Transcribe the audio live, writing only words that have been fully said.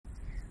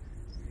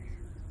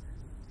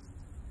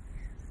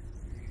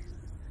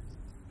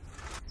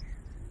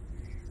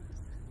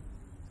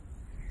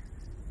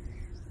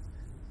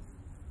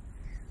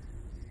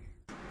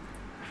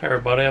Hi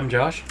everybody, I'm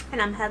Josh.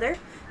 And I'm Heather,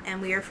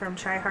 and we are from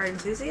Try Hard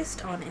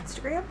Enthusiast on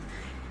Instagram.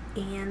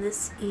 And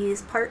this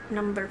is part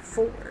number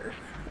 4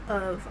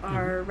 of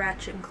our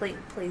Ratchet and Clank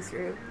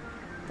playthrough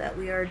that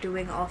we are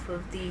doing off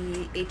of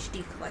the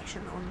HD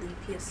collection on the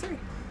PS3.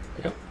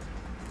 Yep.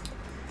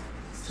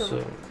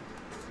 So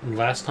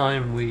last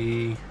time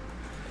we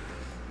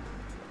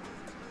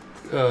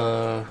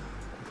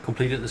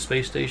completed the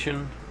space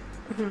station,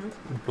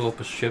 blew up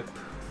a ship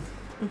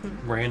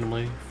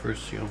randomly,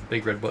 first,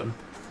 big red button.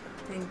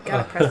 And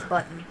gotta press the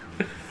button.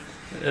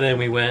 And then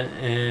we went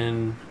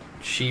and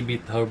she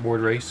beat the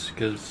hoverboard race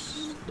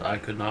because I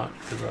could not,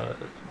 because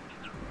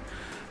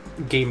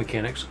game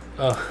mechanics.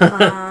 Blame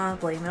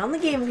it on the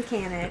game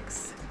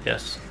mechanics.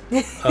 Yes.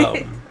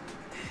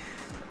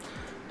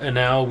 And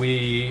now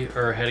we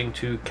are heading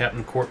to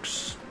Captain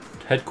Quark's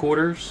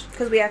headquarters.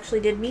 Because we actually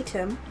did meet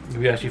him.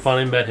 We actually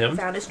finally met him.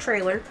 Found his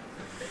trailer.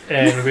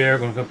 And we are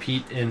going to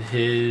compete in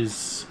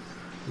his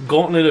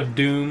Gauntlet of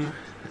Doom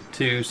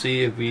to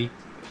see if we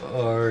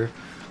are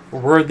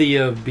worthy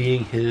of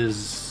being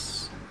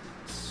his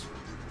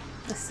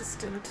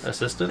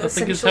assistant, I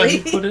think is how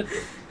you put it.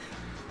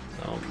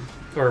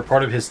 Or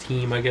part of his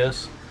team, I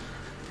guess.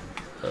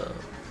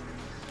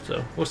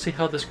 So we'll see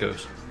how this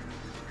goes.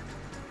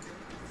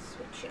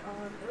 Switch it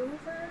on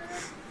over.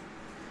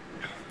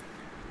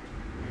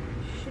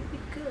 Should be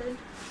good.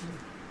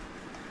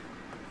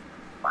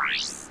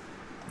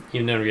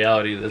 Even in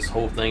reality, this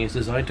whole thing is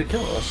designed to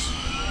kill us.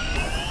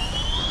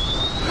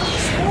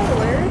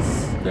 Spoilers.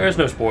 There's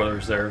no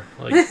spoilers there.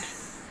 Like,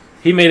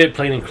 he made it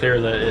plain and clear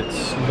that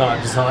it's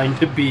not designed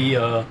to be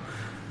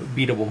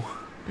beatable.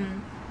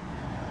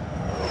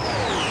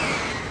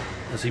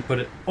 As he put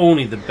it,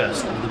 only the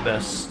best of the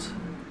best,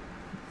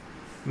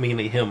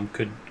 mainly him,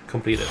 could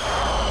complete it.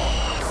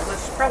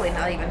 Which probably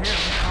not even him,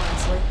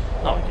 honestly.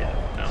 Oh yeah,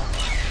 no.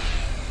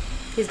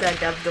 He's got a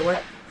dev door.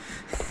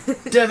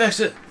 Dev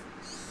exit!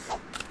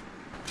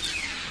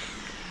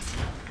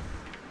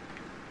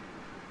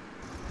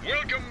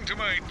 Welcome to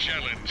my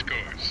challenge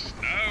course.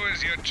 Now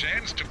is your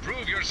chance to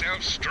prove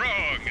yourself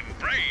strong and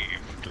brave,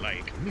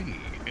 like me.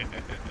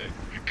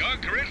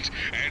 Conquer it,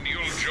 and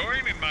you'll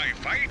join in my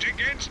fight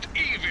against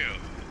evil.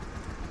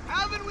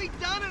 Haven't we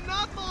done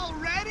enough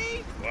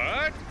already?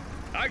 What?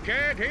 I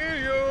can't hear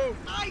you.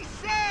 I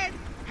said,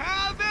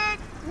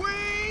 haven't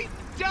we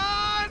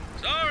done?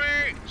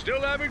 Sorry,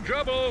 still having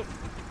trouble.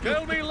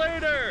 Tell me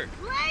later.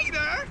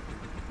 Later?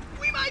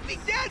 We might be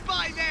dead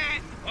by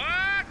then.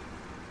 What?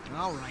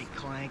 All right,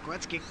 Clank,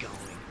 let's get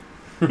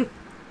going.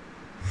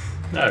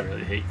 I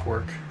really hate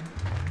Quark.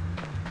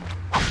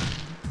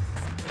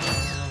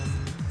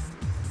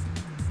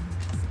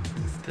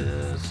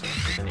 This,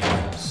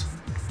 anyways.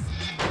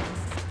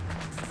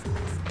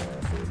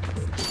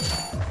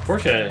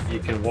 Fortunately, you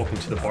can walk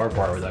into the barbed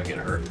wire without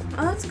getting hurt.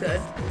 Oh, that's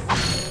good.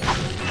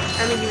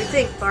 I mean, you would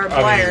think barbed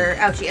wire,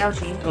 ouchie,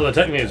 ouchie. Well,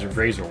 technically it's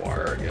razor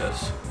wire, I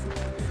guess.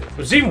 But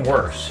it's even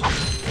worse.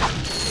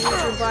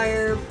 Razor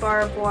wire,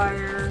 barbed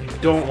wire. You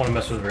don't want to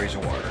mess with razor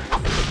wire.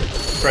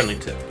 Friendly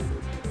tip.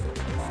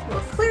 Well,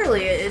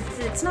 clearly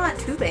it's not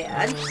too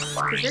bad,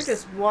 because you're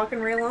just walking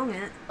right along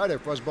it. Hi there,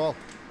 Fuzzball.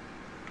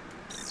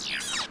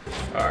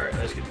 Alright,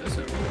 let's get this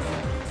over.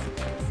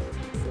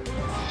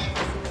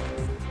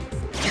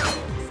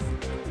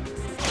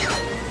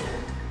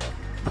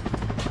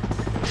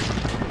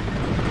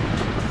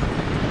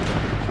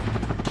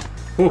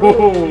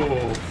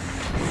 Whoa!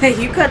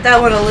 You cut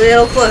that one a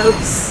little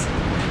close.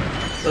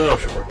 Oh,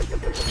 sure.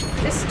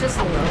 Just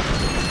a little.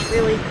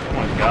 Really. Oh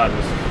my god,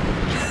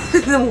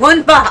 this The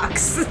one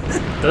box.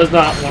 does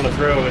not want to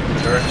throw it in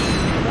the direction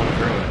you want to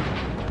throw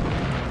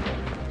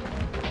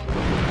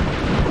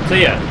it. So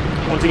yeah,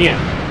 once again,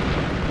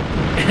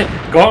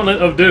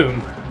 Gauntlet of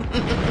Doom.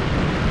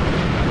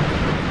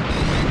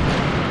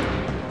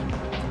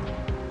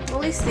 At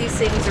least these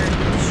things are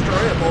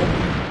destroyable.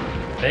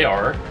 They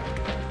are,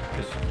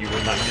 because you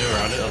would not get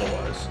around it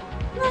otherwise.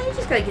 No, you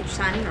just gotta get your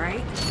timing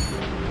right.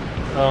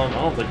 I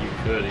don't think you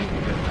could even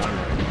get the time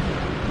right.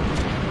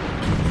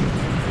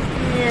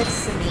 It's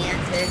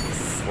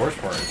semantics. The worst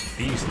part is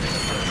these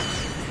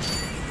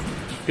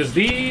things. Because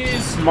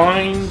these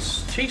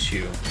mines chase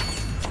you.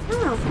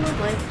 Oh,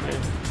 lovely.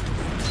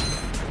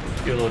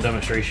 Yeah. Do a little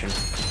demonstration.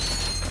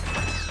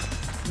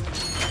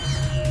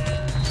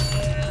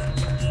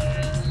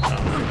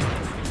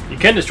 You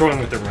can destroy them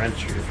with the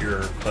wrench if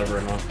you're clever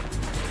enough.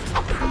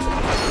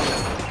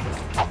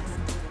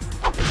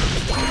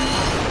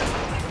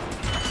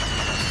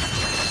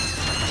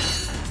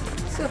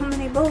 So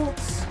many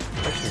bolts.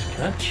 Actually,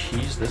 can I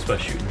cheese this by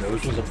shooting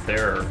those ones up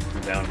there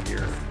from down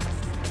here?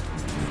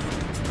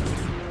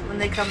 When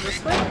they come this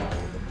way?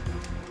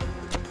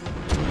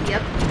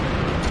 Yep.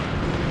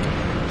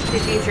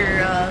 If you use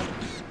your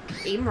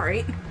aim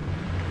right.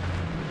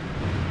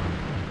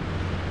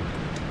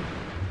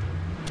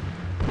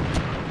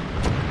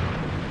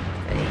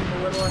 Gotta aim a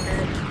little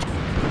ahead.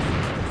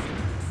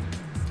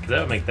 That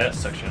would make that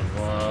section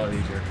a lot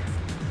easier.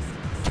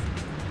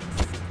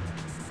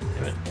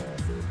 Damn it.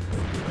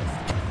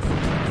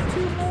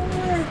 Two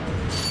more.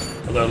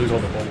 Although I lose all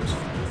the bolts.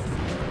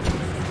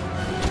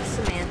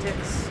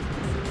 antics.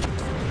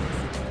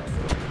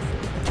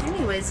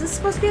 Anyways, this is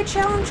supposed to be a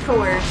challenge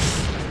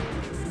course.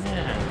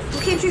 Yeah.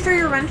 Well, can't you throw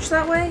your wrench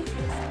that way?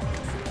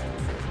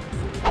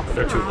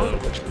 They're too low.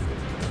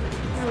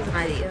 That was an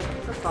idea.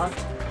 A thought.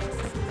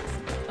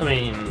 I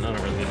mean, I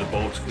don't really need the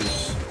bolts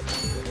because,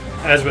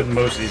 as with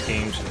most of these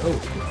games,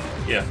 oh,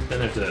 yeah, then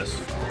there's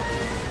this.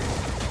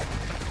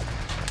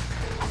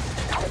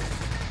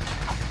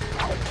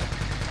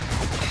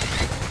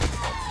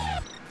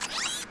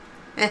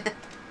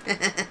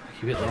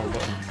 Keep hitting the wrong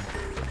button.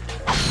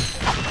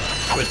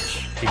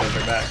 Switch. He goes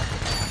right back.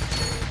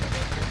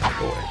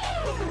 Boy.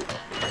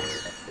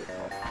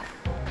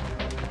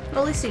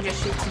 Well, at least he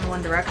just shoots in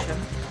one direction.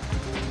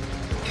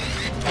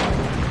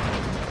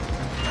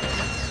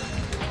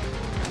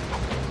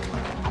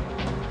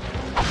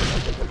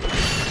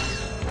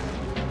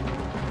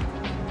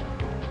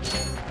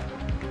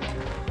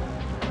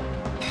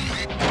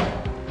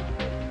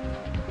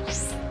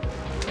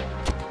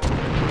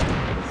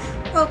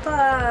 Opa!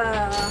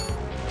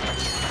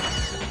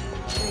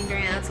 I mean,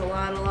 granted, that's a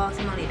lot of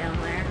lost money down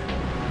there.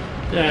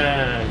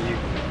 Yeah,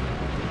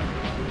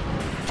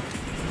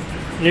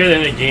 near the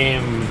end of the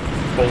game,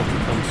 bolt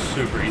becomes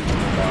super easy to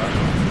buy.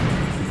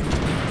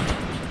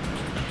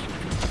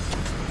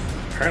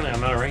 Apparently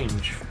I'm out of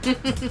range.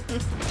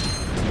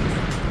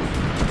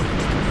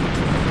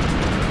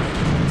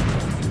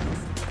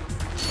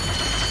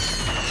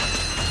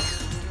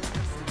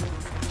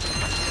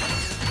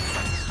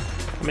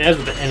 I mean, as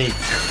with any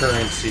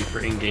currency for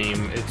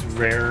in-game, it's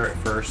rare at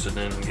first and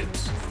then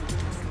gets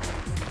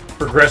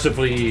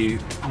progressively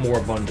more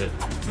abundant.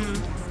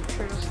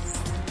 True.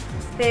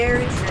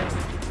 Very true.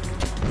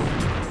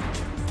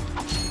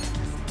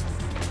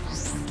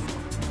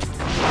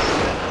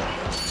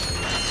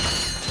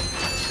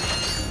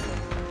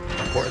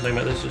 Important thing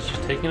about this is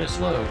just taking it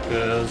slow,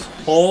 because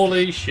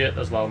holy shit,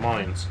 that's a lot of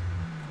mines.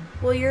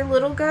 Will your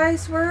little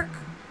guys work?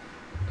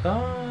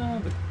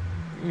 But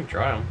you can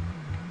try them.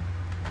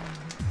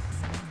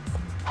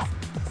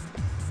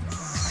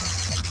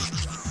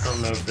 I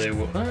don't know if they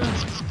will.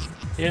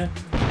 Yeah.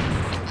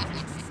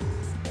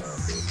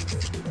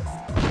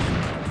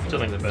 Still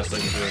think the best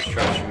thing to do is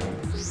try to shoot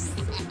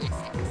him.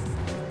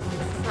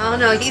 Oh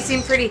no, he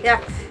seemed pretty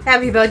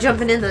happy about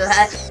jumping into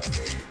that.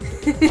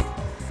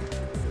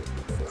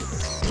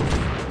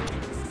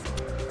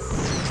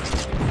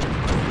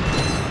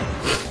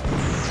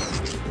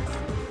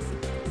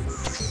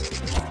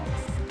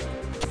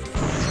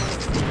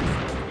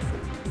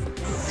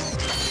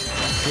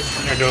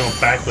 They're doing a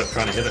backflip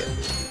trying to hit it.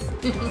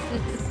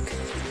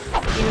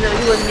 Even though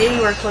he wasn't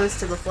anywhere close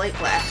to the flight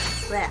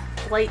path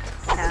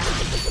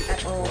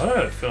at all. What?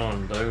 I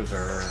feeling those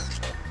are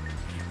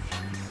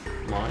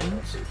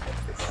mines?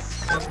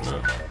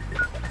 No.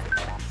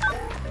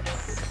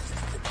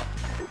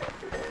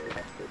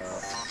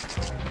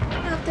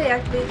 Oh, they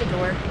activate the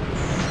door.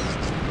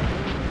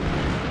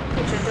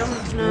 Which I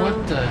don't know. What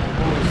the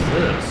hell is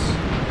this?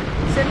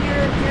 So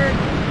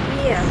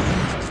yeah.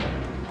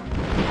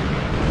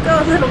 Go,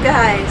 little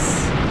guys.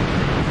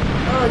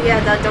 Oh yeah,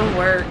 that don't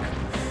work.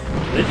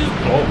 They just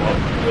blow up.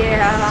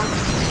 Yeah.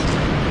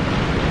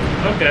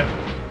 Okay.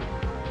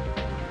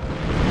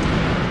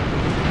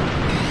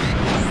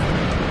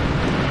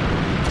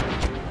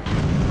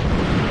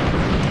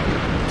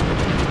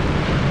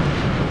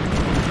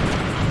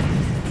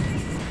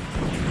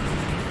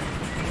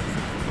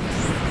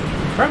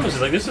 The problem is,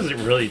 like, this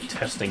isn't really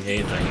testing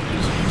anything,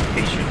 it's just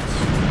patience.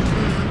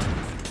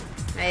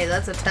 Hey,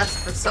 that's a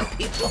test for some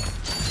people.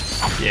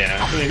 Yeah,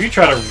 I mean, if you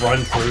try to run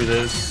through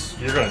this,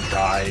 you're gonna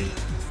die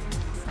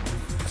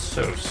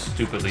so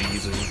stupidly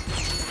easy.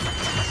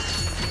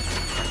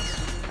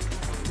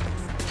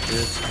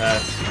 Just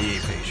have to be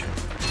patient.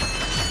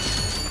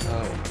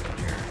 Oh my god,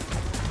 here.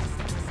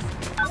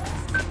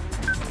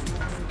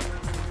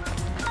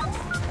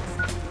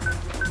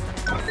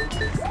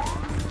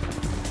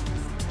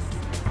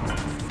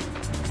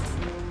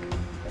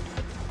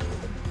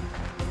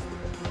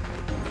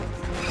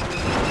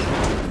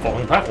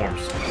 Falling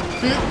platforms.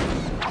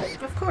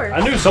 Of course. I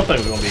knew something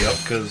was gonna be up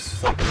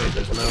because, like, wait,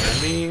 there's no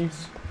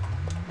enemies.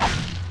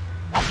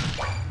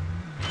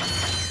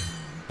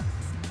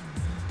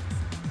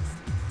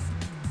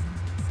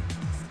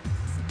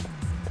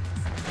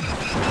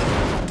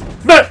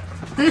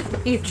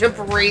 You jump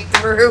right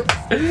through.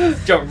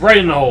 Jump right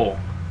in the hole.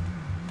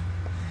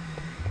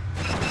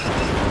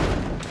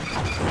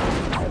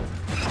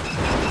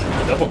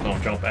 The double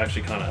cone jump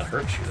actually kind of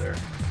hurts you there.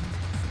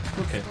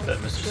 Okay,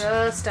 that misses.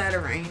 Just out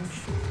of range.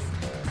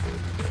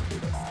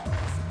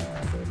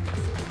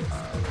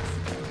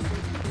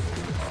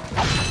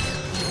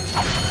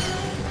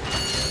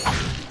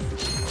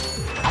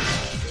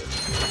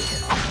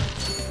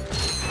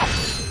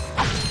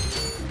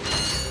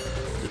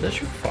 Did that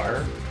shoot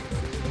fire?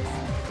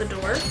 The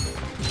door?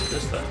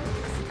 This thing.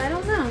 I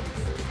don't know.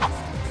 I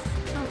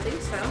don't think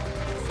so.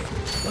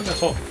 Look, I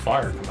saw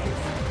fire come out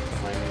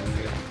behind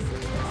me.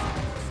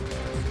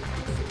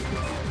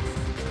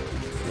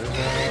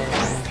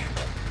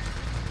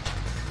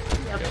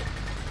 Yep.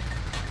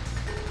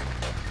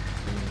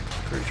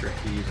 Pretty sure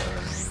he's out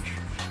of range.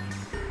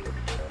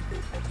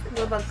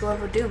 What about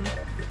Glove of Doom?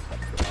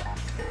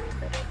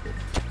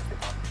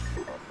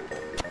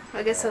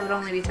 I guess that would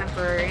only be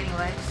temporary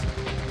anyways.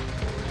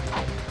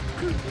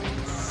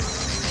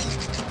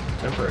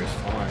 Temporary's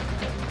fine.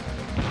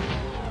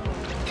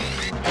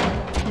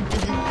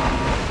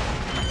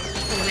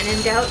 When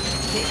in doubt,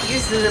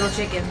 use the little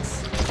chickens.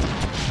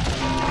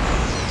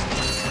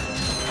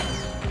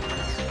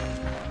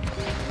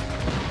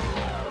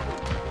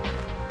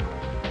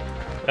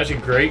 Actually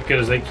great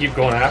because they keep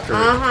going after it.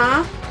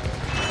 Uh-huh.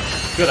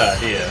 Good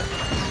idea.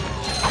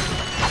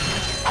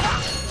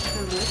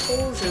 The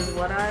loopholes is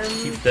what I'm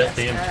Keep that best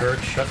damn at.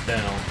 turret shut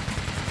down.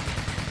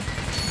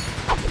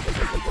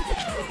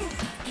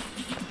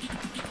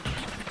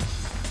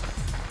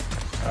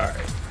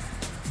 Alright.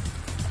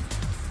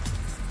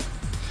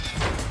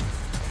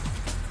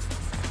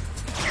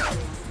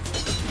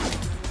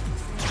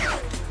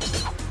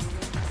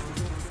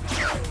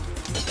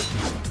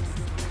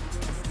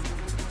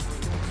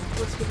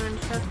 What's behind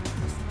you?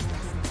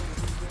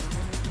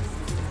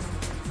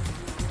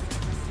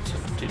 It's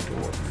an empty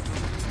door.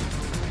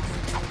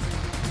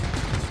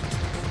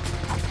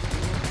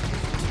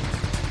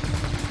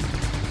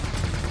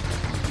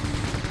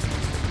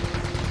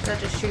 Does that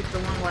just shoot the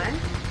one way?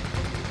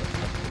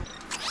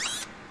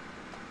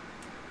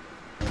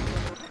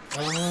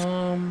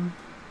 I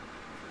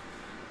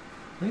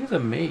think it's a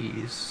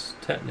maze,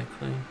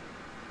 technically.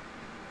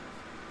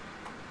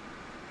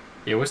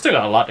 Yeah, we still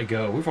got a lot to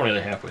go. We've only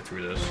halfway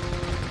through this.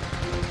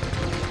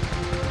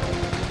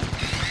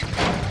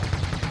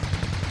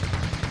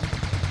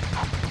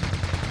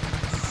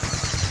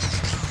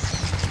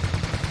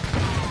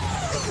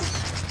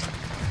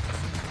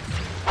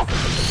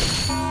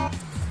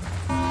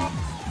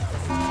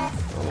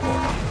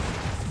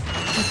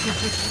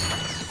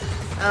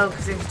 Oh,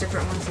 because there's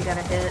different ones you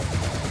gotta hit.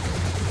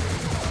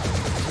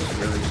 This is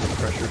really some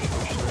pressure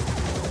switch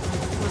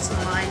thing. With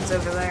some lines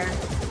over there.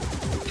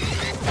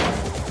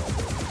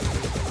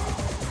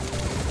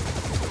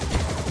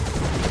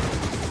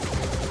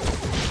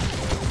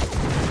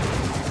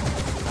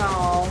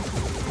 Oh.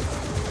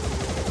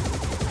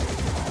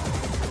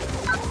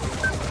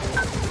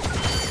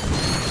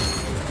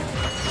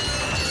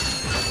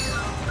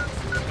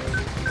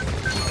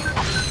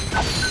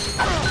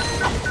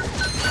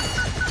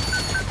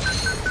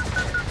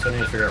 So I need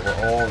to figure out where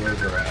all of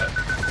those are at.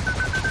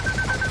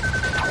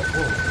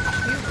 Whoa.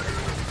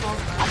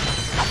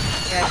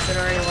 Yeah, because it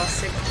already lost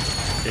signal.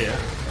 Yeah.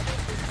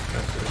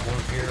 There's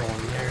one here,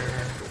 one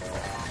there.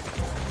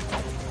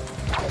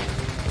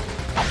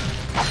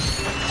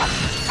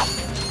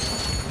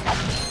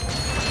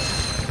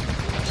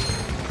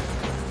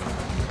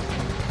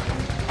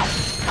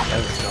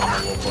 That's not my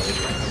little place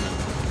right now.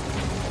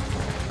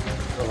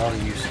 There's a lot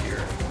of use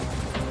here.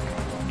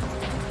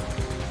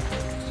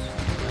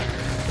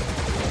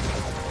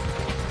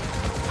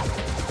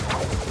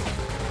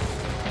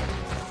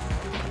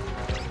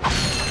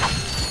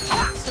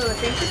 So I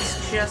think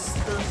it's just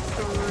the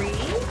 3.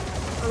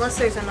 Unless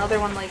there's another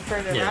one like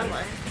further Yeah. that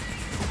way.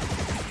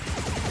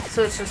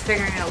 So it's just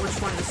figuring out which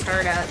one to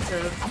start at to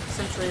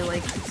essentially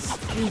like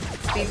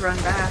speed run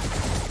back.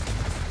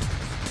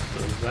 So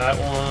that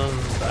one,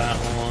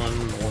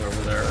 the one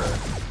over there.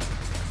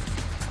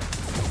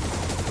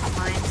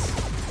 Mines.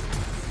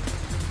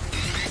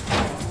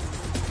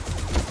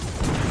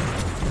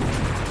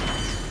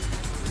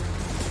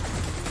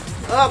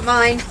 Oh,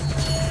 mine.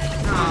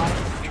 Oh,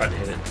 Tried to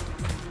hit it.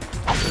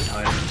 It was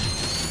hiding.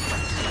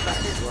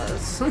 that it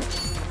was.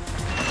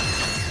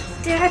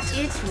 That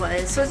it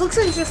was. So it looks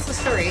like just the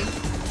 3.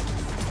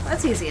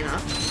 That's easy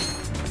enough.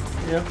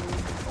 Yep.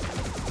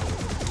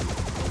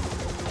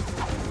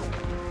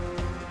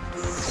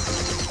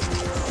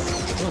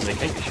 Oh, they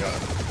can't get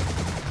shot.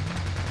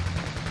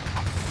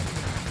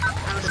 I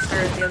would have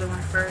started the other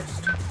one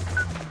first.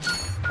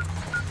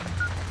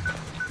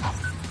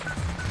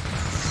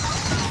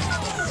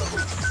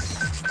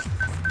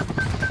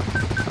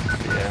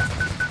 Yeah.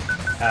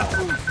 Ow.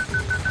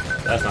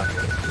 That's not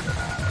good.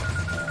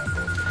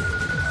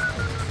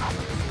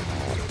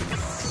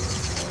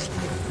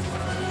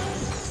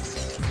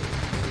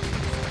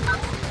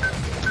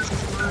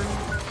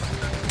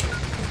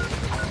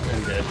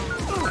 I'm dead.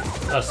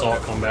 I saw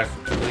it come back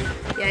quickly.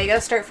 Yeah, you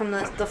gotta start from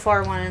the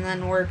far one and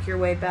then work your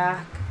way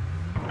back.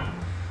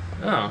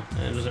 Oh,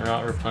 and it doesn't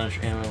not replenish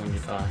ammo when you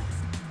die.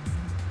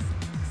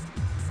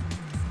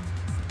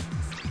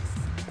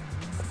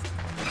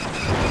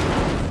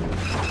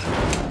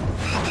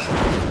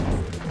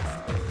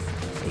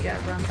 So you gotta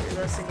run through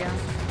this again.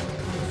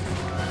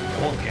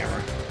 Come on,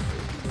 camera.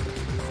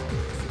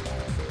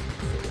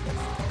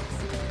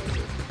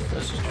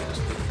 Let's just do this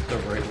the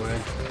right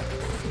way.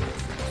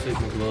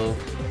 Save my glove.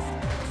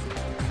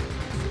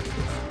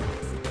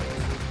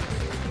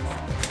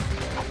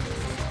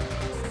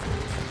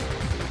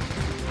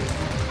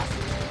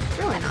 It's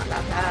really not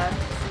that bad.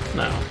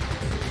 No.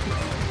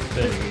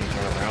 Then you can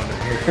turn around in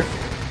here.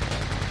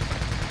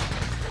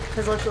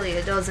 Because luckily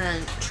it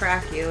doesn't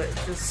track you, it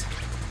just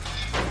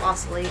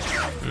oscillates.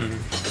 Mm.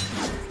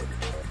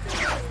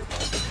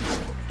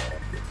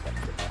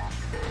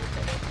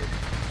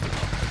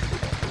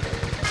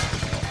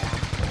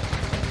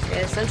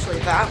 Yeah, essentially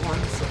that one.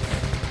 So,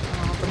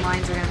 the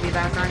mines are going to be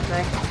back, aren't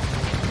they?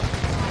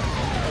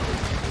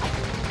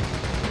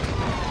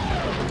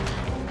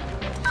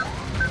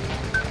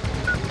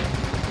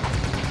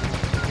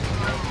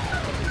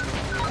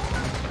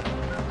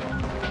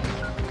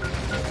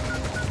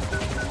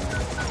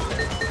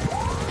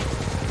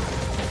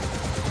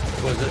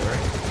 Was it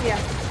right? Yeah,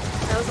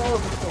 that was all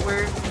of them. But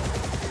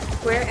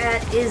where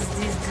at is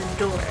this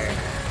door?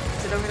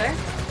 Is it over there?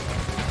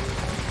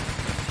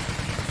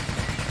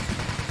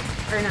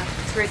 Or no,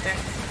 it's right there.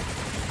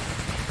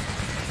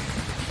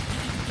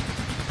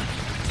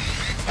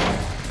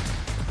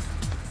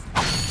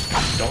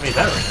 Don't need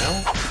that right now.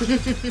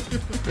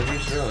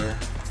 Produced earlier.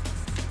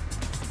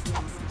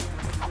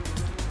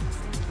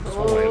 That's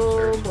one way Oh,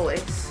 upstairs.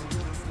 boys.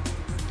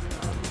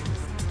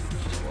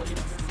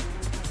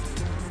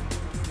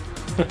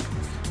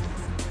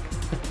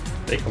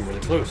 They come really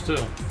close too.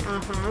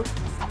 Uh-huh.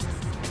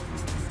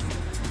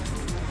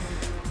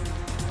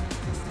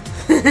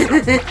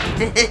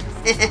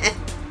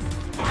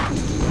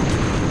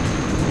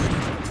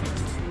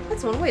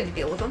 That's one way to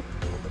deal with them.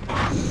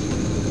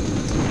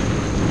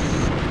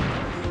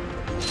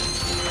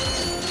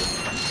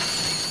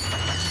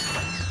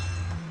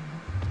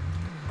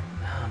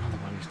 Another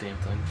one of these damn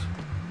things.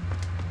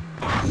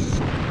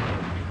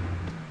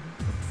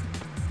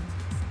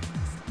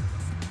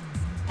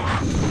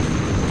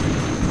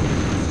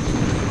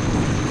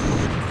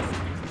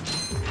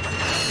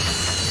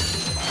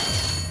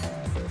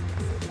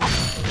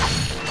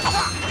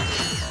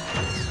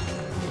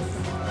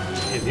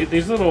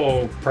 These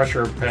little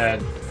pressure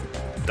pad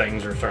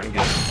things are starting to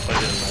get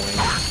slightly annoying.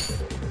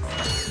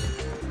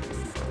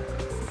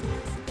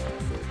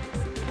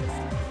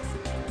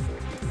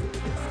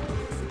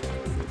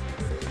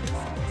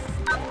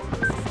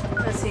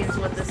 That seems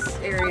what this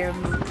area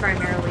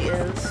primarily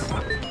is.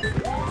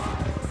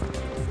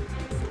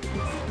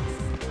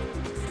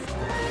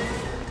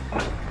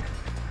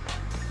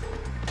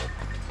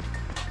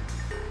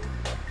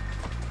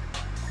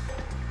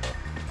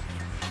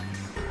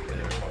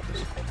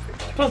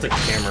 Sometimes the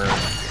camera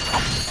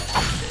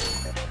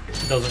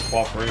doesn't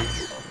cooperate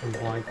in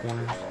blind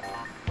corners.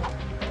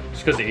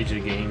 Just because of the age of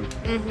the game.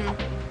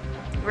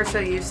 Mm-hmm. We're so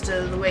used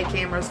to the way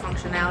cameras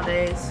function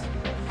nowadays.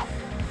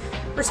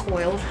 We're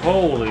spoiled.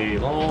 Holy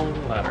long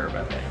ladder,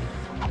 Batman.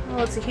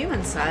 Well, it's a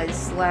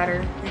human-sized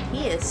ladder, and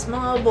he is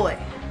small boy.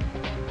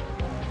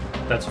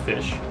 That's a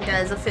fish.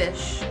 That is a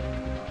fish.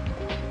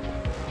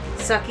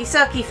 Sucky,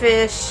 sucky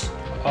fish.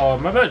 Oh,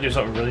 am I about to do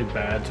something really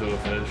bad to a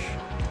fish?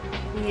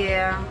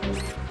 Yeah.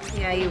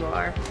 Yeah, you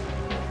are.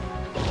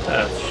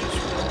 That's just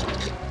wrong.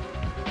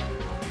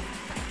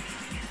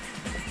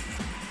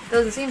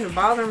 Doesn't seem to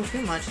bother him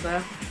too much,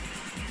 though.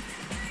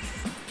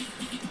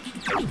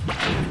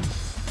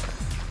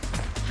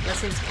 That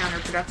seems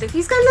counterproductive.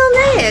 He's got no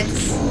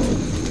legs!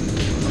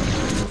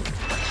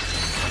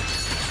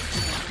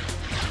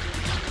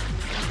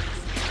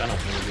 I don't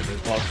think we get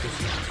this box.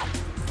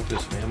 Put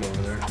this spam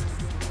over there.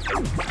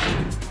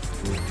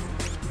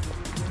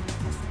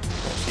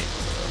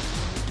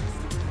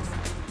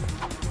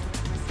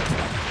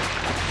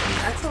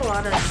 That's a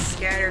lot of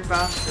scattered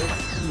boxes.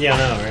 Yeah, I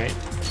know, right?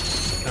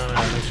 Kind of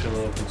makes you a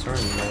little concerned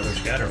when they're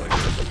scattered like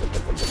this.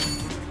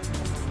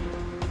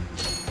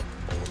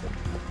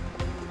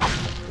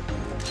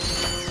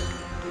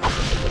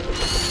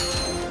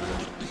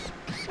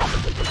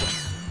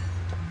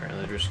 Apparently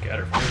they're just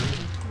scattered for a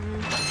reason.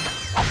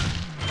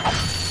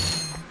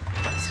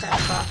 Stat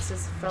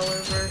boxes fell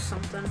over or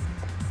something.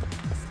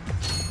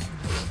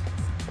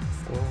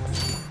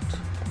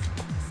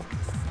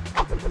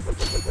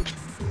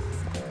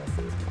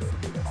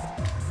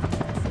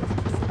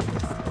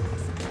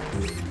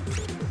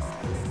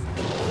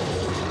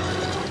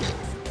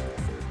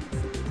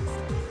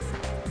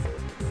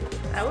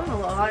 That went a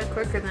lot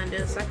quicker than it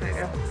did a second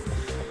ago.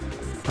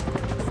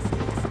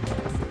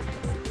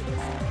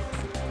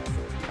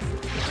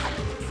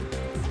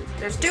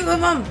 There's two of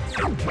them!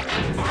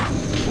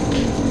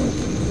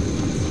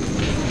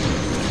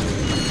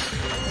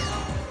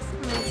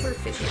 Oh, we're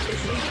fishy,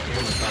 fishy. A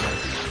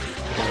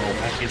little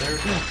wacky there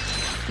too.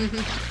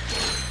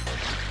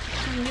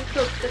 Can you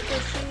cook the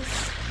fishies?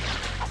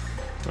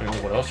 I don't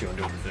know what else you want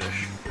to do with the fish.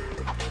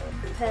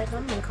 Pet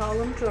them and call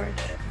them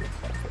George.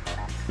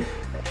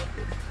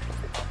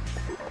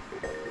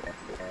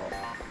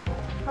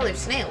 Oh, they're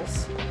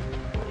snails.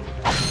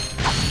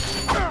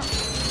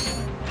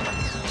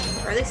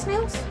 Are they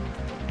snails?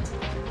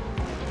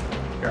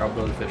 Here, I'll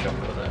blow the fish up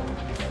with that.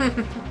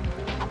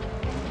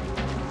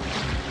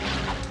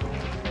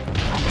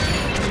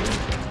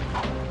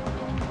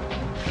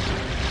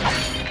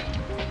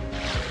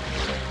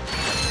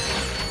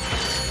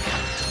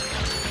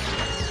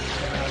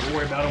 Don't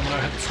worry about them when I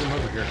have to swim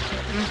over here.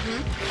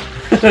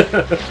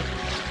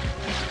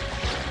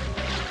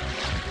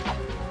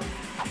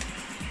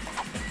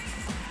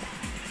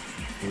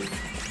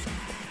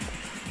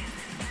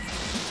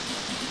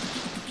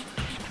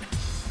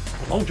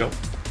 Long jump.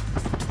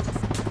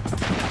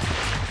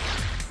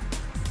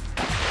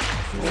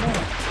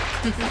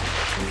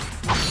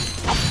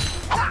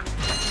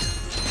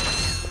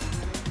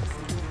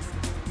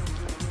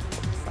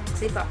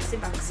 Boxy, boxy,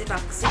 boxy,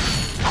 boxy.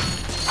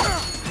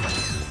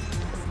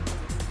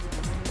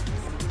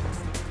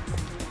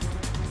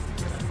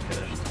 Okay,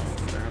 there's a tunnel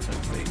over there. I think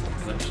wait,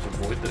 can I just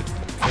avoid the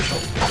fish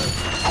altogether?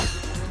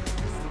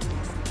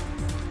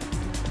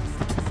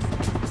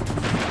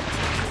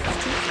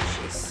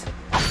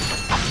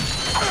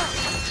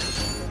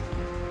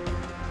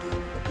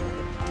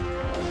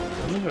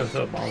 I'm just gonna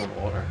throw a bomb in the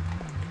water.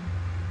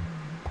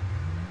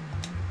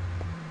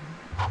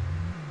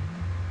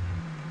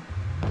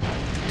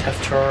 Tiff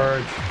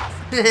charge.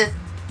 It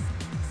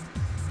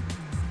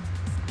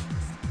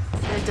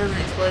doesn't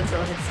explode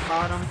until it hits the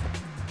bottom.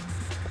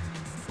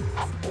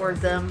 Or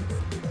them.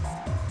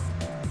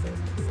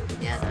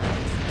 Yeah, no.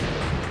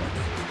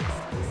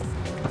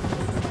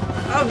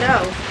 Oh no!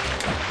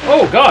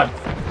 Oh god!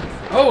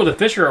 Oh, the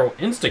fish are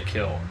insta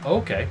kill.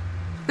 Okay.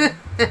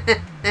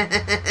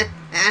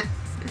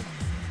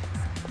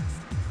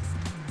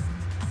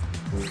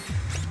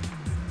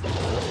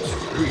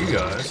 Screw you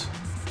guys.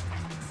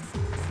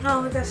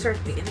 No, we gotta start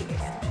at the beginning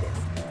again,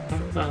 too.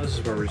 No, this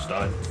is where we just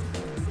died.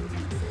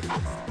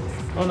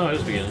 Oh no, it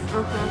is beginning.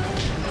 Uh-huh.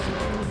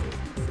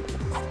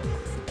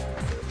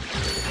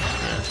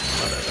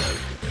 Not that bad.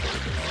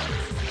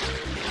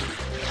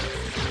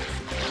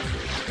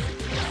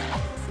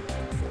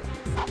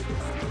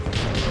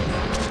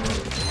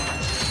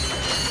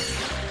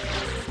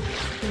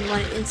 You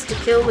want to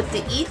insta-kill with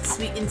the eats,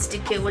 we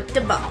insta-kill with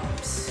the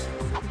bombs.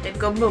 They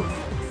go boom.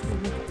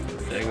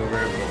 They go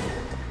very boom.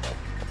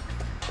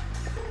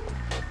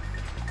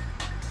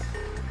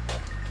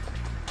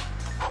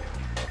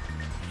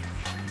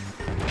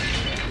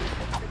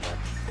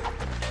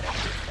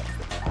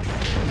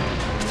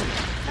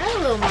 That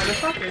little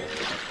motherfucker.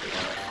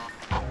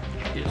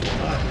 He is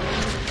alive.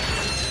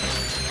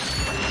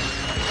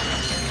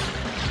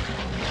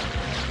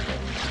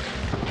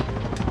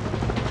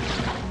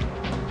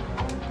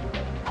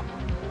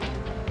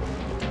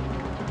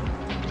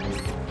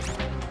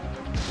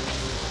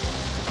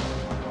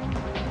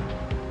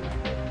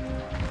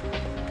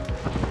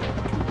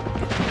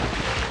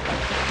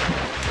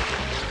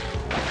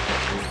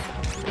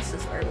 This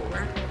is where we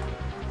were.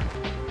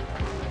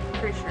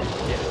 Pretty sure. Yeah.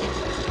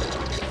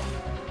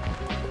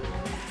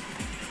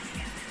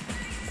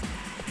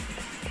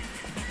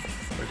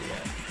 Where's he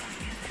at?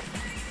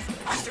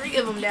 There's 3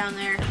 of them down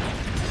there.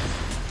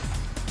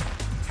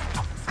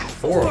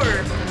 4 of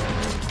them.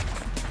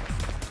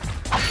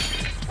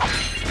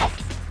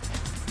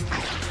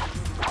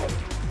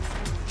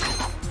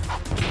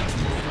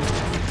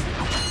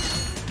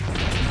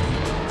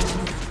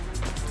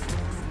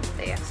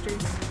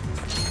 Bastards.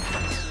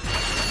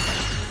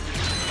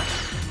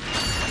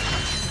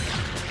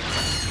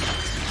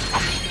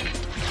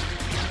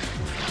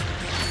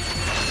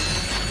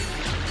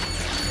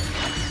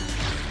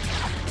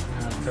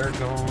 They're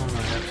gone.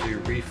 I have to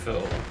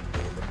refill.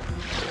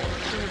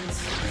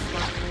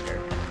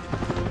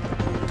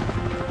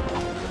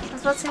 I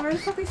was about to say, where the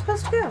fuck are we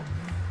supposed to go?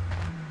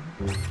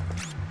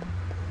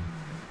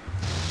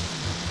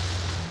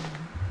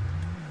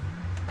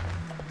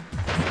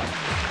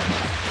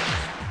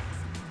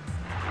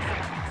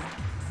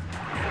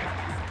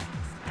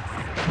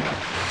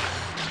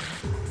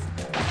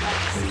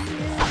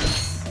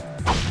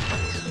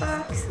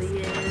 Boxy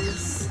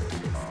is.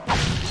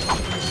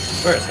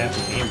 Where is half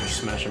the game just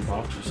smashing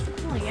boxes?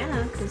 Well,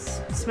 yeah,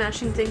 because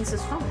smashing things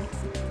is fun.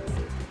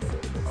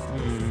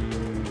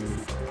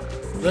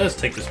 Let's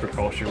take this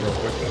precaution real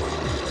quick.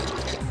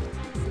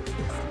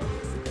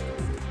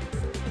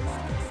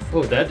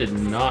 Oh, that did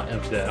not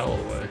empty that all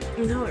the way.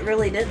 No, it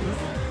really didn't.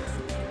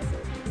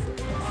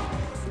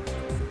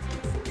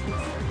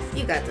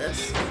 You got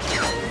this.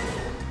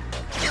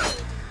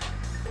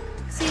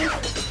 See?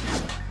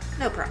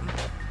 No problem.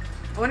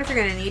 I wonder if you're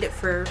gonna need it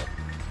for...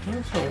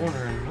 I'm so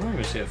wondering. I don't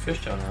even see a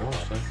fish down there,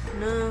 honestly.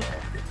 No.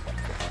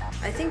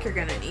 I think you're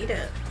gonna need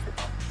it.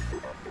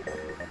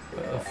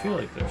 But I feel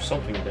like there's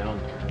something down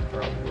there,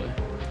 probably.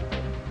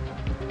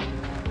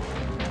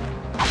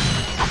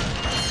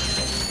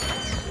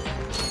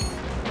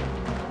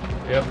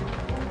 Yep.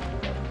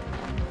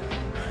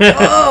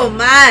 Oh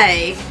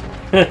my!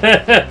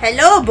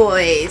 Hello,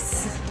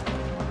 boys!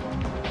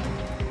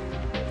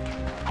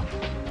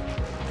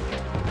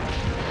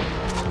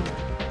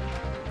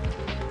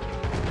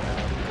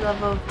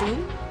 Glove of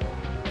Doom?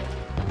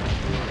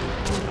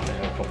 I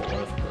have a couple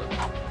left, but...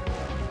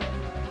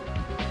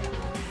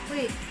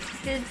 Wait,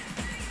 did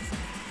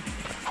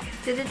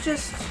it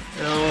just...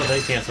 No,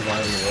 they can't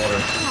survive in the water.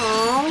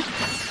 Aww.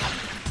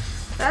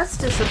 That's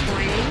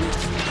disappointing.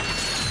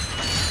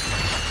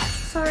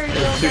 Sorry, It's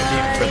little too deep for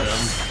guys.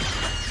 them.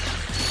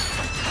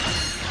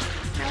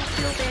 I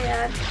feel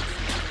bad.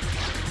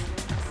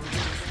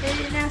 They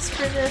didn't ask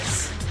for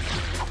this.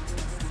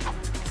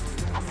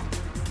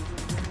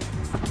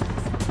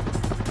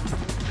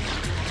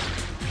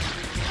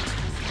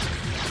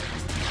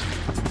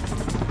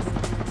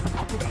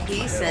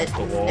 He said off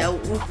the wall. no.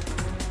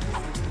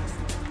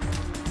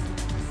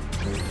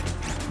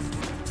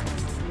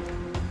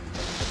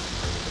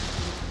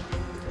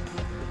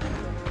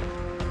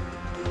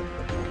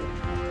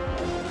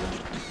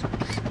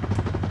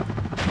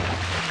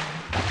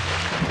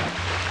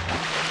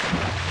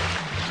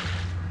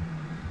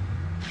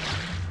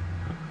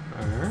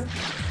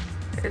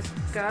 There's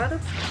gotta...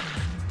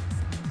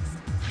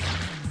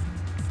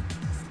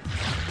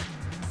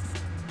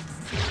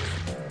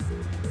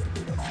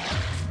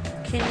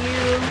 Can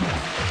you...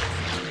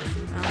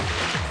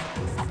 Oh.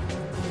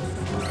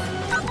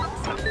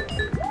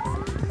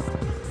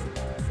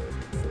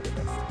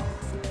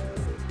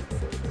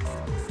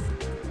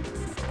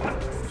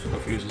 Just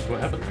confused as what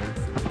happened there.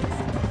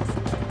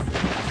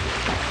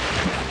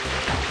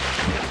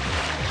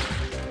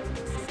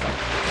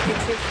 You're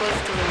too close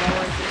to the wall,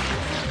 I think.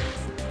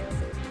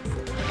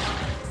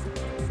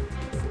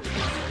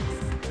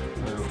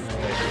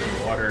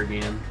 Water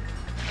again.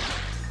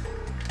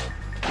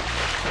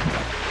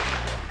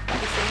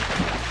 You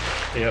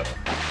see? Yep.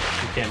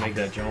 You can't make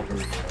that jump.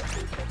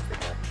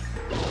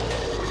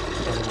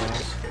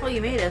 Well,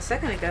 you made it a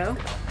second ago.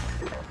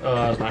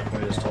 It's not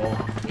quite as tall.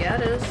 Yeah,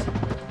 it is. I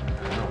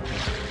don't know.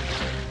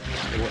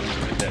 It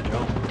wouldn't make that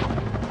jump.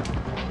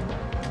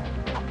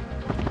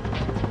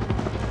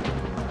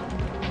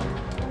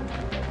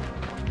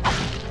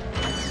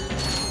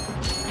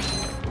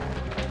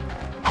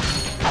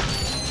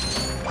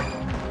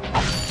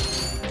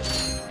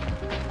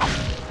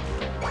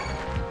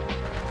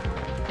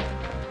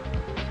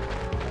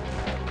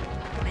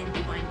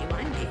 Windy, windy,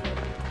 windy.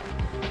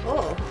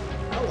 Oh,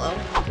 hello.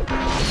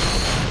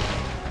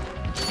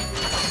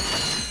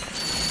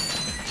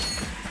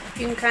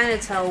 You can kind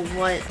of tell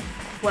what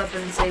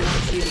weapons they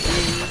want you to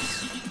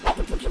use.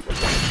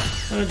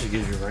 That just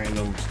gives you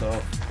random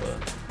stuff,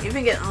 but You've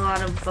been getting a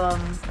lot of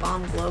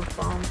bomb glove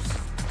bombs.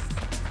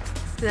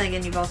 Then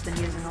again, you've also been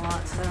using a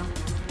lot, so.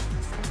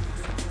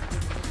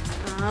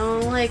 I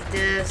don't like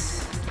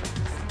this.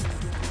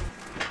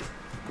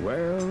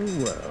 Well,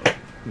 well,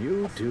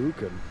 you two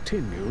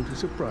continue to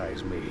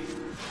surprise me.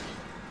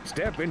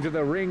 Step into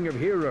the ring of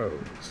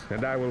heroes,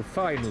 and I will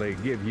finally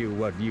give you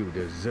what you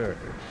deserve.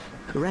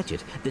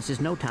 Ratchet, this is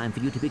no time for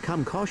you to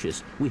become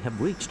cautious. We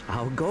have reached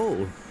our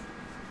goal.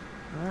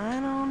 I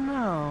don't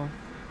know.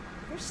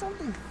 There's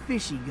something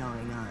fishy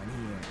going on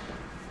here.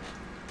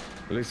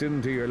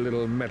 Listen to your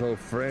little metal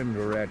friend,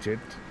 Ratchet.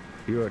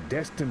 Your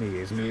destiny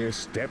is mere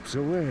steps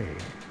away.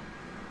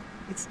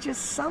 It's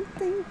just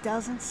something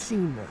doesn't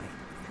seem right.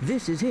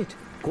 This is it.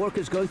 Quark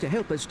is going to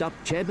help us stop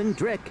Chairman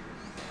Drek.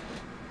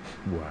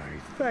 Why,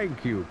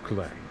 thank you,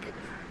 Clank.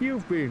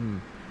 You've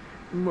been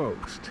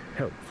most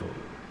helpful.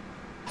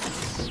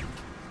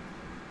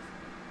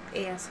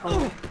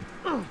 Asshole.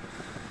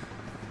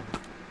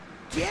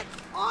 Get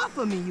off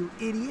of me, you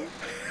idiot!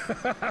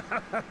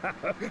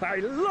 I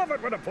love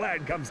it when a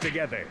plan comes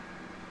together.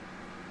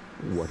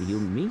 What do you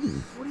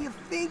mean? What do you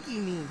think he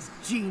means,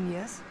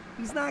 genius?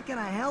 He's not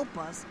gonna help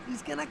us.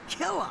 He's gonna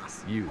kill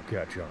us. You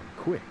catch on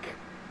quick.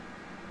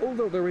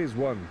 Although there is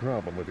one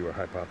problem with your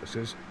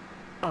hypothesis.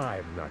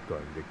 I'm not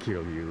going to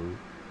kill you.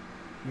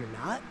 You're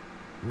not?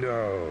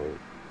 No,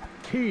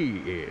 he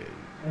is.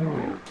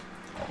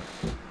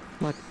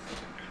 What?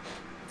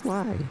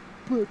 Why?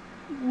 But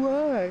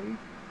why?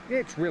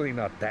 It's really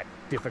not that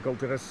difficult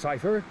to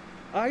decipher.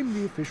 I'm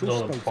the official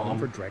No, the spokesman bomb.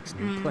 for Drek's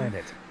new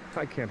planet.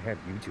 I can't have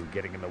you two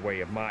getting in the way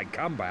of my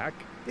comeback.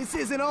 This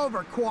isn't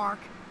over, Quark.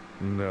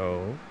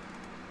 No,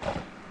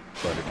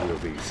 but it will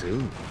be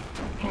soon.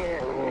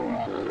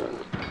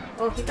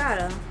 Oh, he got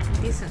a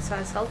decent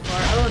sized health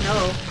bar.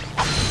 Oh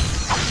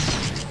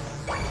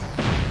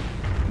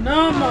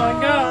no, my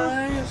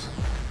guys.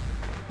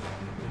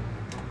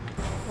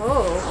 no.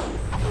 Oh.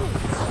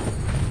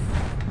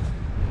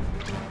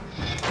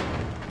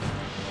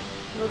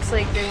 Looks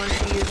like they want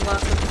to use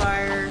lots of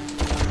fire,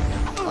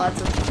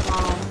 lots of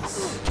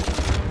bombs.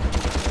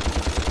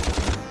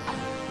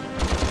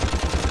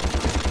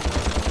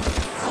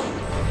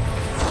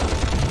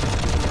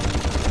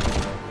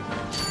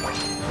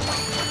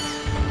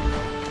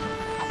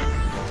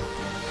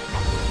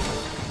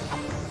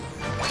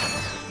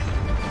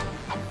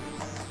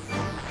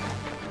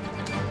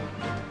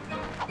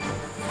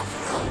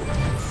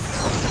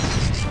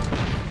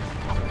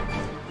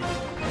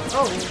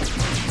 Oh.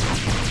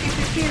 Pew,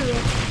 pew, pew.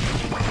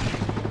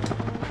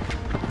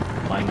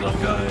 Mind glove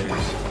guys.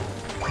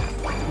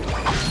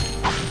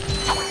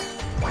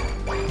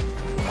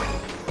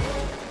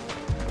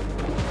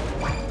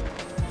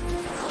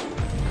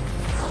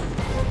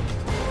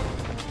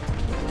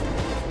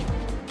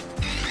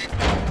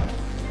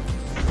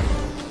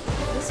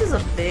 This is a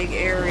big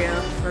area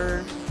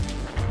for...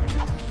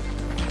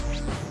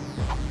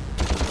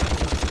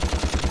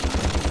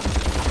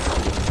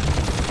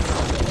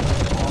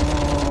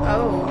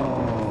 Oh.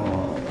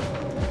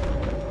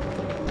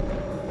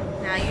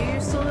 Now you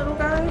use the little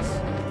guys?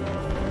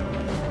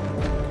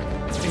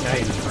 I think now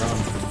you just run.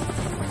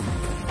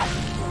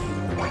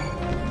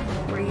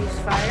 Or use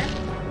fire?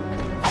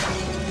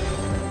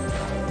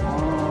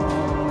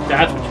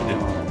 That's what you do.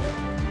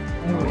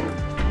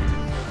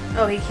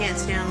 Oh, he can't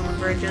stand on the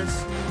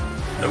bridges.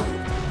 Nope.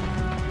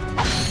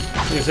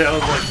 You say I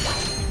was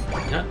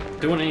like, not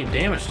doing any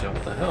damage to him.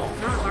 What the hell?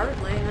 Not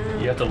hardly, no.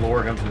 You have to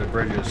lure him to the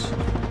bridges.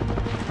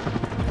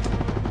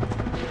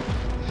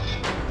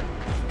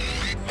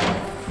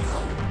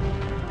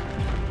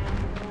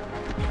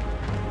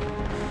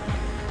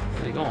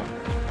 Where's he going? on.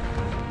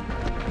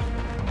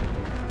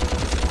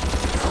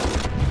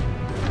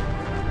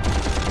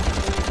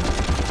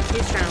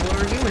 He's trying to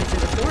lure you into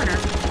the corner.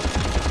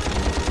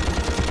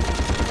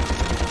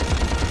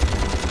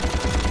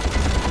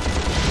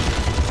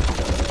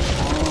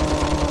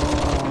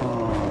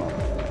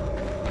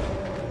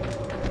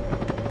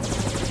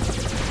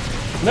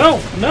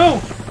 No!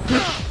 No!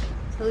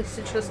 At least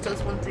it just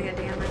does one thing of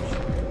damage.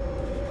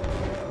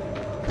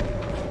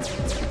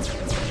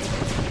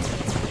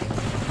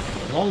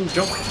 Long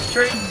jump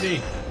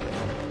crazy.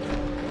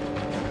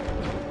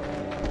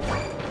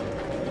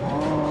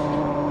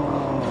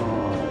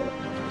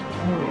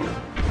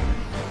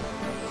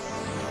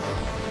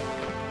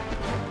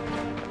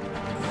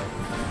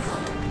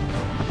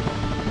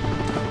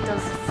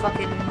 Does the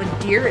fucking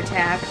Madeira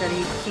attack that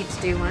he keeps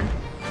doing.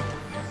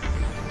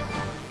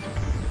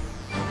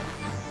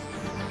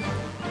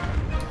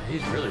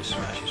 He's really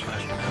smashing now.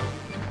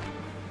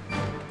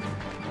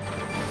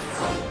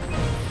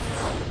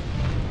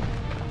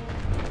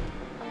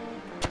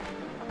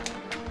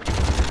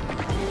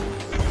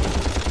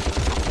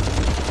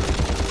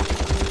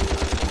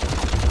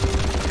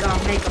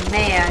 Gonna make him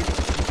mad.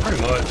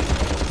 Pretty much.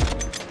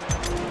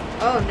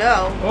 Oh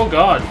no. Oh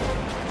god.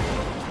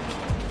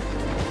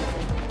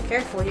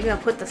 Careful, you're gonna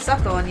put the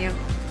suck on you.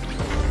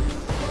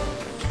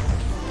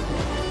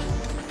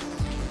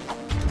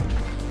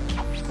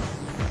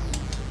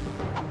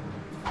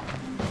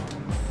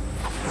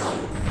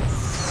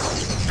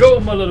 Go,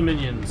 my little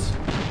minions.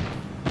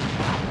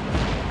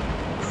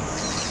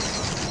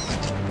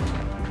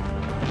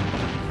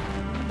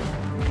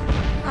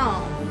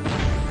 Oh.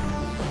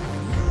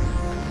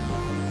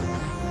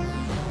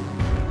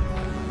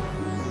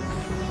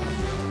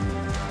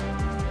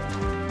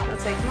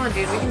 It's like, come on,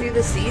 dude, we can do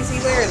this the easy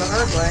way or the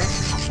hard way.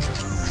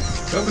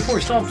 Go before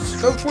he stops.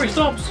 Go before he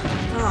stops.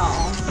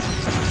 Oh.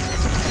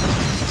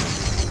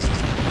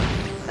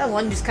 That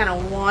one just kind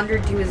of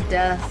wandered to his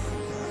death.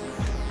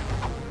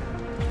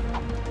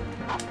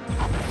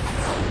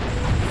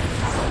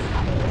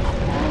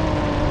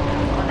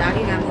 Oh, now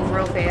you gotta move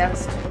real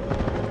fast.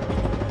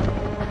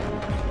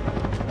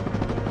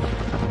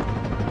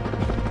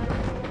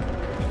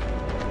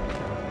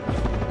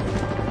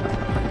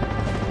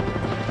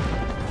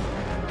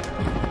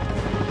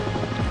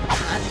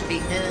 That should be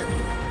good.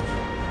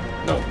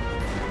 No.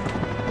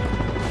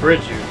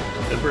 Bridge you.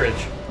 The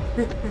bridge.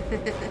 For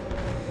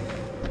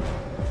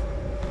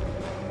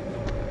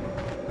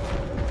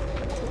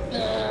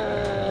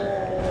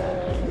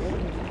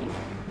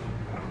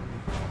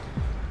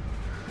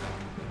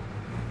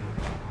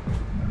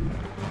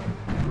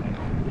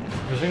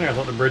a second I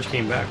thought the bridge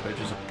came back, but it's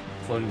just a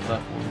floating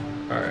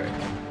platform. Alright.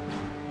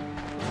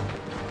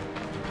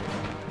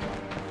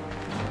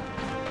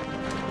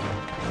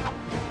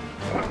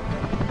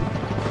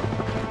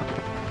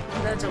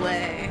 That's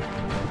away.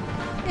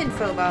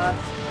 Infobot.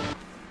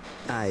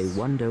 I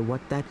wonder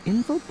what that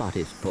infobot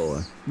is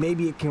for.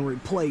 Maybe it can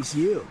replace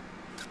you.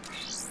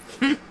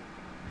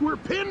 We're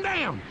pinned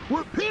down!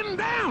 We're pinned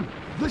down!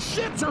 The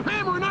ships are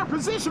hammering our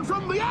position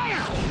from the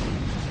air!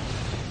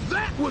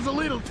 That was a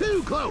little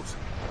too close!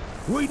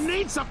 We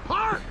need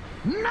support!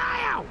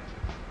 Now!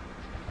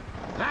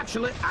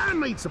 Actually, I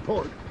need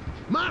support.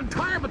 My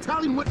entire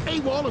battalion went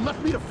AWOL and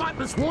left me to fight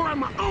this war on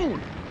my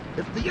own.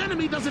 If the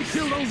enemy doesn't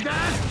kill those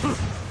guys,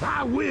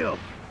 I will.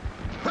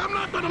 I'm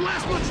not gonna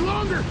last much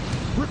longer!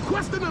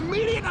 Requesting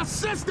immediate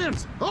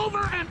assistance!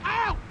 Over and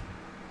out!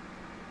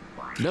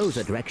 Those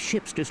are direct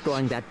ships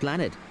destroying that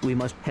planet. We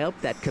must help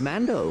that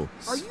commando.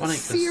 Are you funny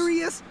 'cause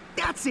serious?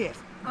 That's it.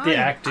 The I'm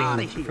acting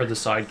outta here. for the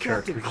side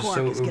characters Captain is Quark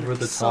so is gonna over be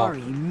the top.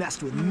 sorry he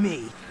messed with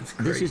me. It's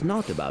great. This is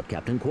not about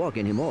Captain Quark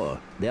anymore.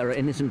 There are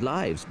innocent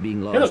lives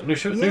being lost. Hey, look, new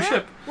ship. Yeah? New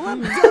ship. Well,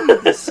 I'm done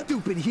with this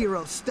stupid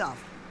hero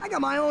stuff. I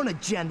got my own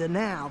agenda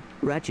now.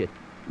 Ratchet,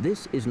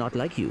 this is not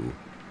like you.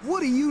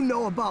 What do you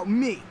know about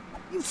me?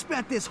 You've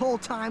spent this whole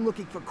time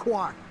looking for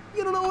Quark.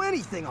 You don't know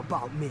anything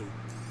about me.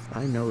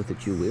 I know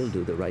that you will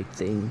do the right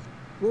thing.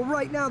 Well,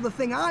 right now, the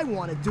thing I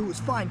want to do is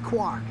find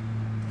Quark.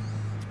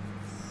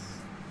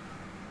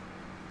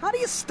 How do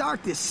you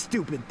start this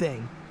stupid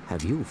thing?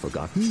 Have you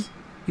forgotten?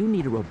 You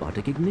need a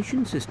robotic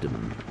ignition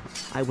system.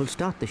 I will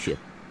start the ship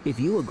if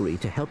you agree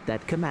to help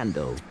that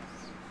commando.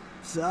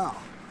 So,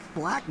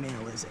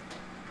 blackmail is it?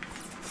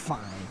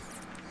 Fine.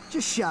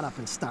 Just shut up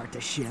and start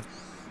the ship.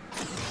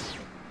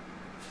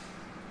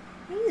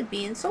 He's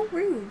being so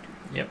rude.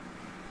 Yep.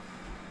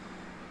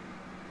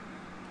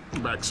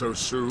 Back so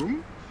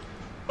soon?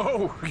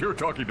 Oh, you're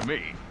talking to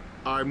me.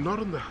 I'm not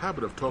in the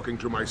habit of talking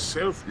to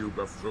myself, you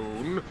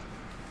buffoon.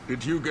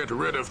 Did you get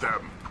rid of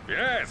them?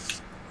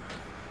 Yes.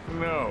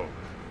 No.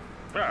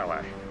 Well,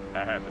 I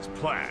had this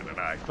plan, and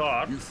I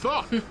thought... You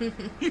thought?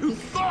 You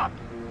thought?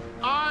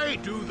 I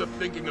do the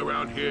thinking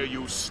around here,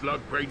 you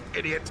slug-brained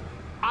idiot.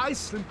 I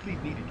simply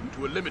needed you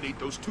to eliminate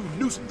those two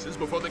nuisances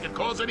before they could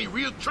cause any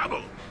real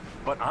trouble.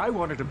 But I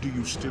wanted to... Do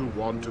you still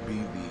want to be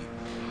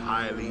the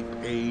highly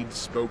paid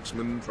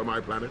spokesman for my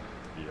planet?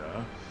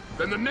 Yeah?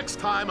 Then the next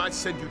time I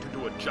send you to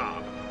do a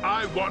job,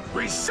 I want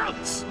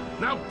results!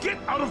 Now get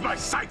out of my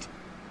sight!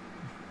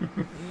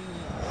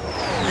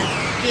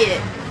 Let's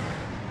get.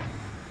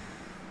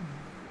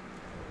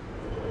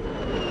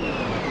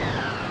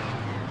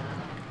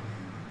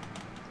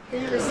 They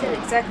never said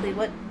exactly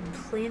what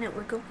planet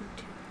we're going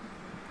to.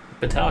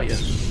 Battalion.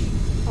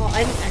 Well,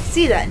 I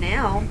see that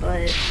now,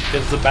 but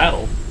It's the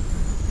battle.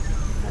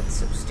 that's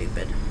so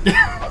stupid.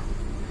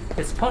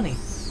 It's punny.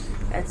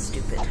 That's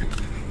stupid.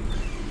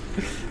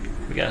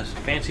 We got a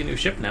fancy new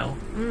ship now.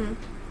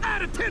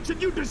 Add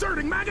attention, you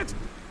deserting maggots!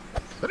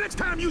 The next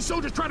time you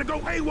soldiers try to go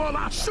AWOL,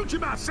 I'll shoot you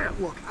myself!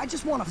 Look, I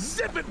just want to...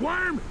 Zip it,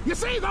 worm! You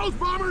see those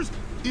bombers?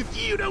 If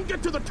you don't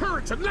get to the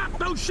turrets and knock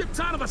those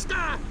ships out of the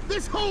sky,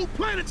 this whole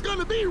planet's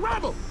gonna be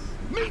rubble!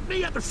 Meet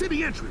me at the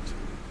city entrance.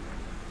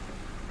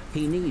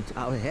 He needs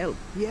our help.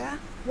 Yeah?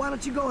 Why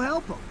don't you go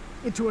help him?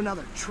 Into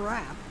another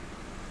trap.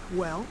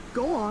 Well,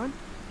 go on.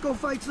 Go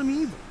fight some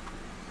evil.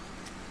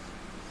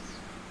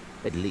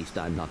 At least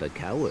I'm not a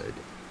coward.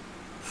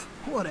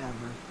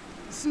 Whatever.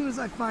 As soon as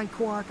I find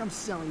Quark, I'm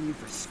selling you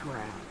for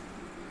scrap.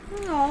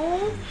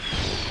 No.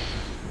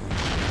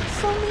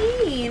 So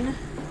mean.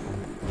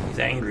 He's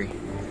angry.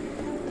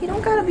 You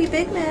don't gotta be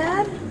big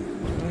mad.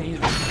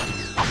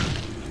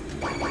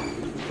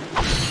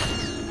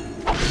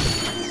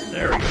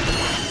 There we go.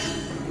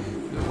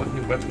 What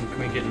new weapon can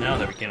we get now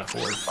that we can't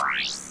afford?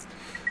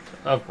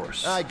 Of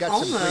course. I got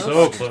some Almost. free So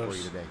tickets for close.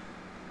 you today.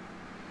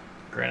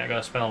 Grant, I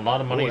gotta spend a lot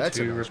of money that's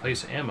a to nice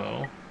replace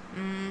ammo.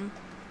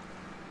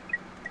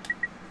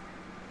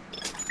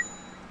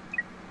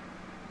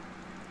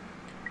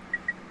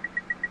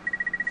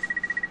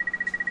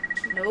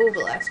 No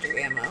blaster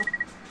ammo.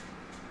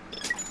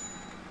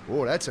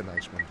 Oh, that's a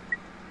nice one.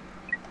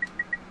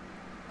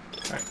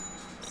 Alright.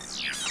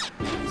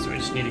 So we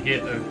just need to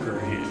get a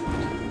Grant.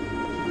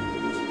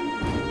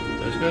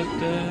 Those guys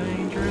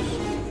dangerous?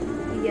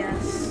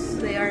 Yes,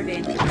 they are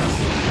dangerous.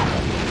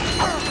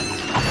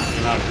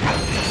 Not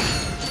really.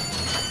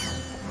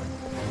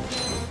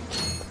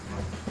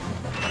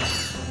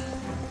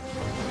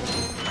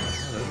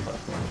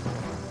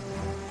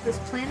 This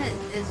planet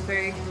is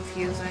very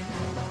confusing.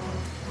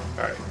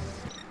 Alright.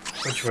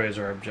 Which way is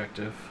our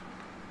objective?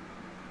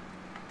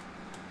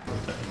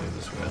 Technically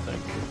this way, I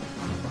think.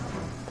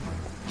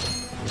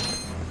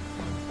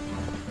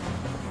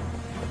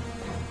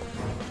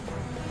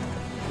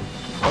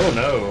 Oh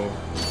no!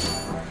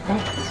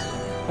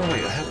 Oh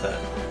wait, I have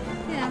that.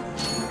 Yeah.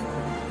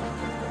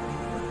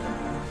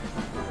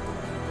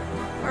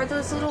 Are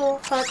those little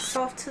huts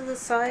off to the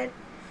side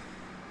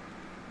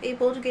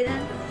able to get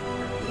in?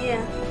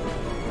 Yeah.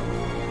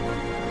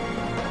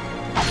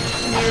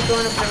 When you were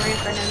going up the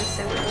ramp, I noticed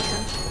they were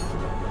open.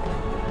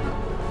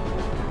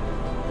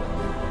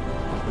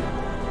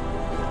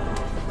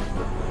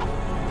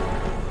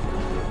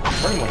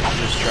 Pretty much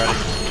just try to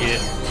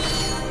get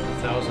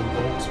 1,000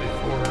 volts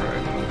before I...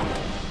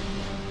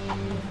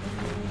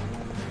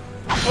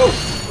 Oh!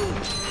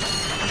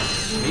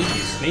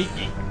 Sneaky,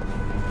 sneaky.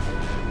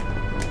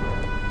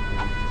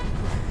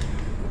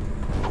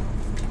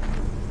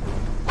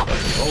 But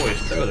you always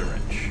throw the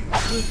wrench.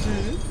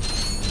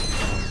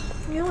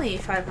 You only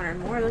need 500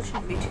 more. Those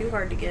shouldn't be too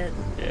hard to get.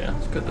 Yeah,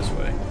 it's good this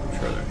way. I'm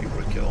sure other people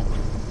would kill.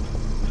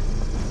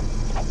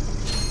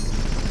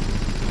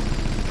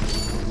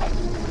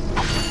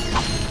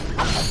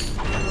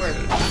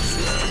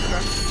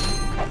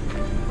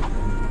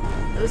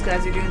 Those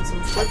guys are doing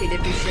some flippy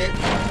dippy shit.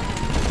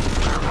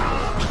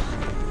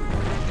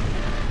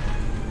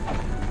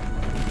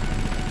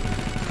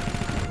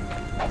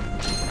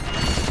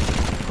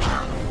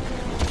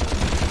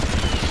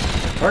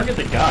 Target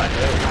the guy.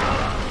 There we go.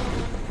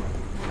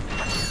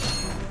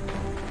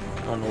 I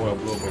don't know what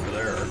blew up over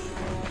there.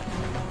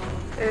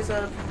 There's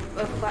a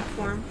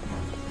platform.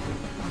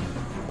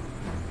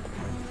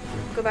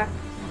 Go back.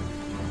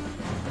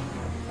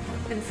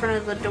 In front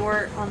of the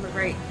door on the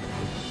right.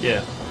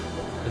 Yeah.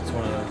 It's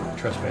one of the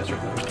trespasser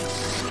things.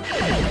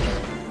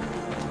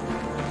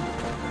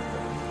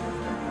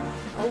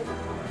 Oh.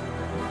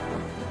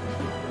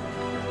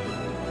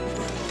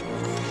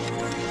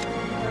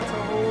 That's a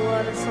whole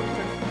lot of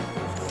something.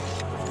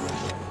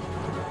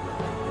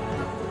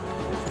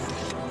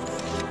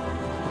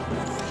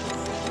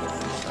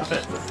 Stop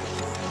it.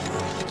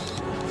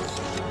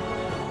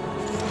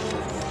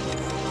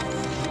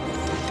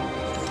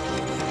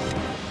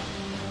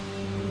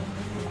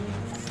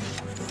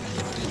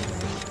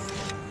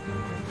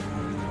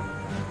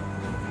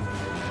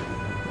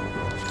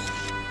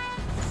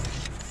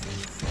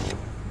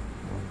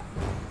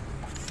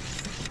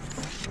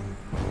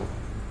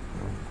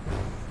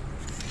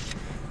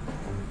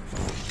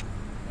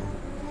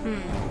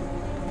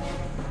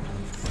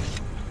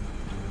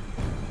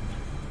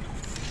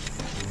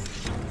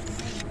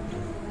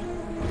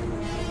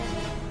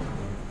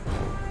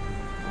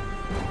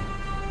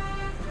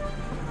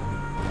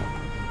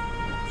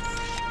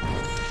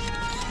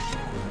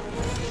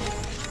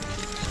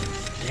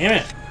 Damn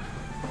it!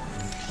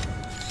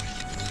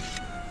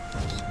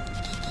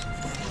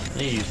 I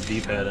need to use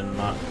D-pad and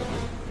not...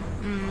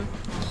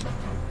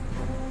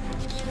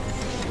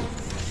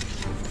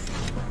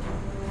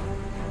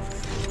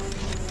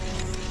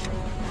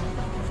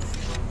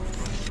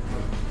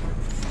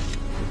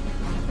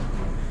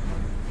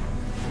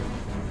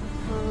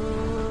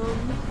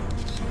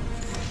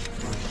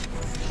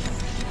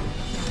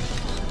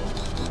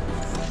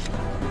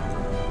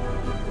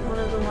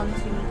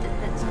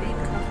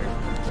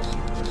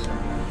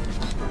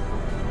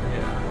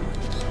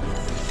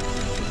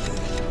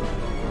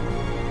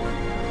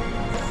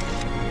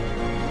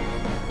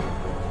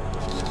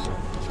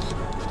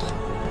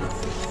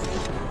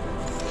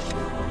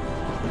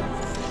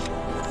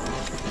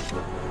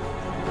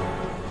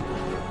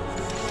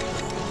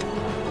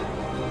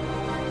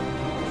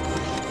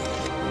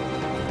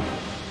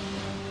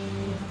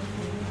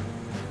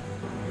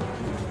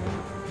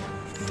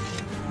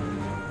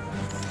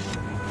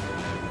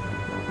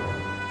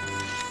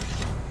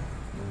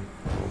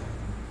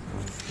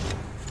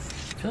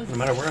 feel like no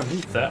matter where I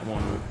move that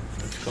one,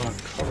 it's gonna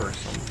cover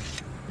some.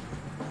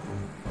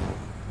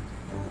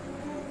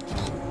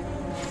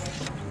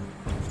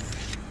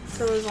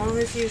 So as long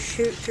as you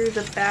shoot through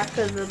the back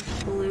of the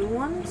blue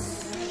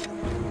ones?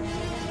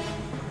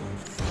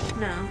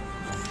 No.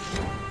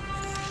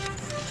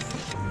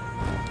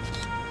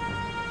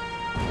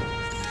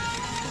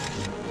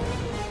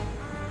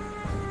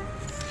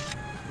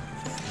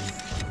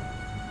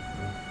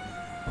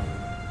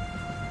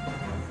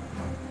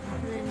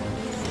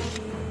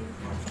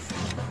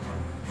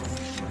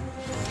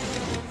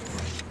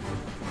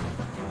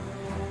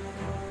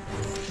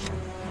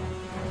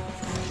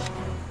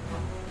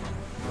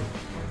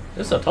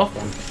 This is a tough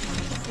one.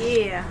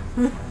 Yeah.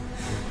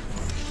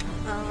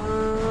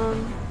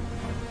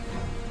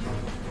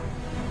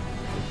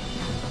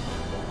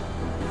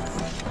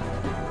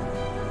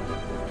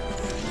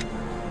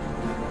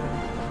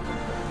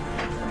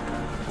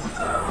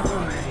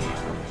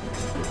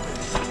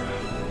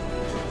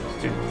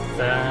 Let's do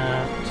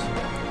that.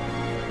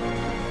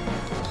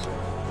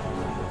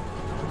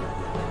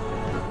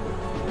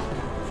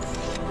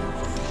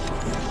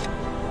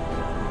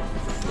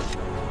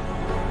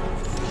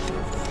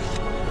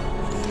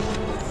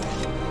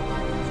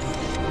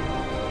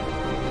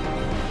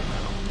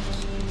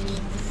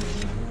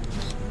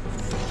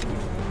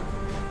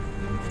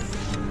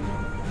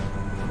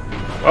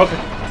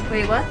 Okay.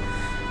 Wait, what?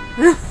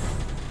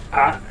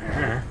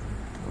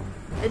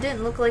 It It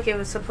didn't look like it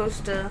was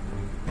supposed to.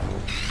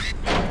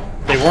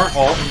 They weren't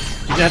all.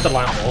 You didn't have to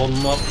line all of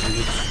them up.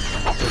 You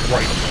just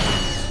right.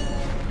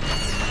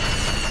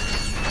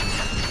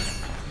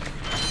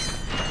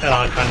 And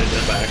I kind of did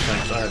it by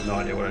accident, so I have no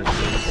idea what I did.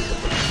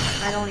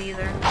 I don't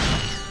either.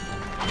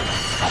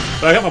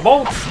 But I got my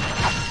bolts.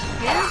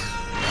 Yeah?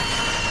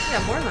 I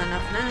got more than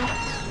enough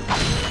now.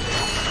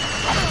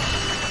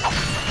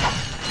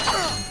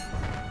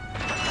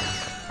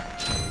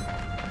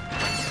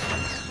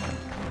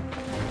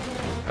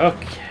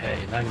 Okay,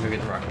 now I can go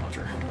get the rocket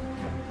launcher.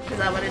 Is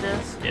that what it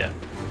is? Yeah.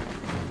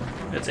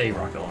 It's a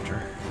rocket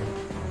launcher.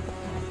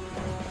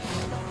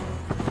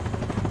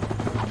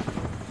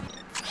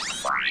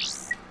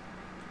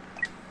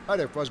 Hi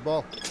there,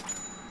 Fuzzball.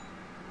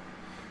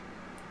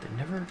 They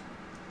never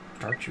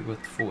dart you with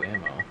full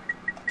ammo.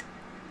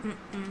 Yeah.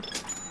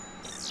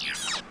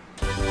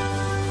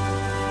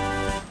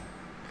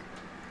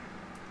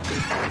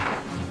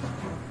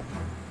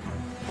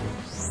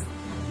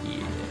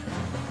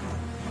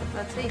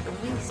 That's how you can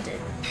waste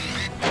it.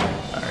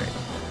 Alright.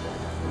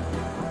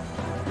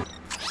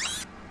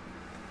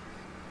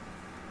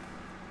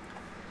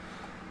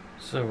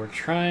 So we're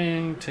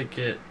trying to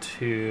get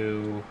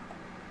to...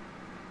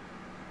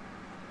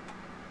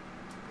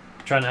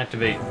 Trying to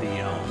activate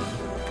the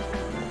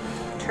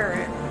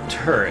turret,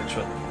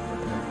 but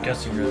I'm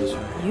guessing you're this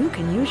way. You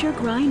can use your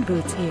grind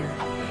boots here.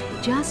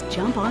 Just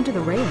jump onto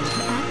the rail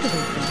to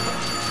activate them.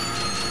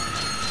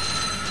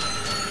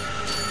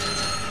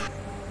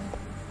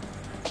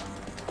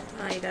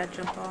 Oh, you gotta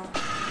jump off.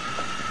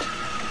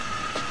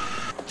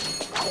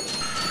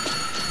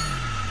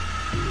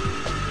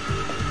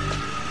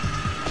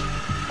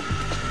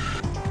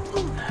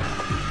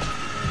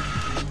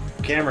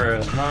 Camera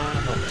is not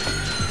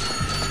helping.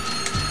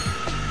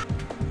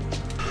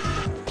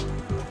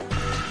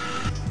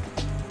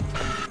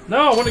 No,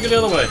 I want to go the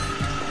other way.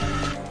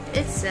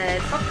 It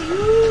said, fuck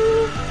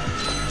you.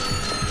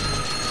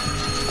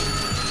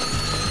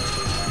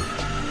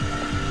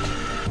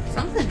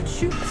 Something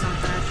shoots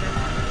something at you.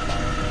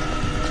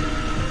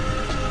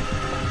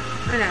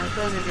 I know,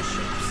 those are just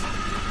ships.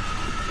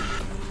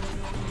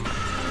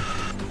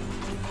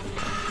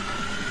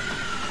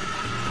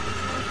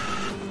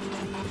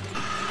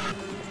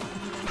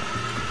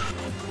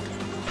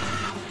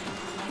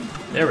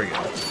 There we go.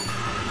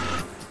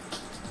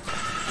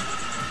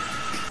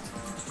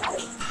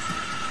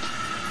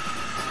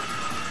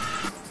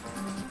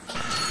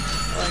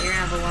 Well, you're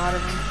gonna have a lot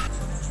of them.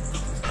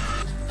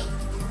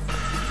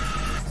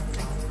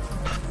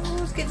 Oh,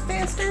 let's get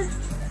faster.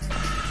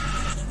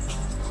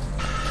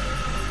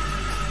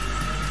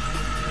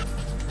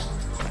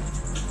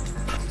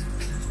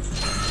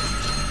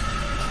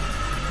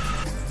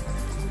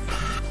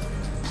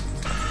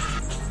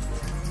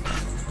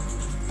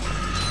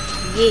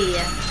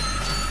 Yeah.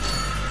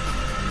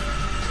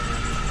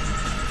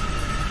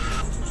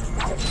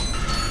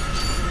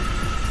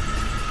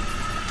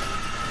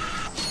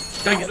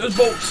 Gotta get those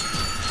bolts.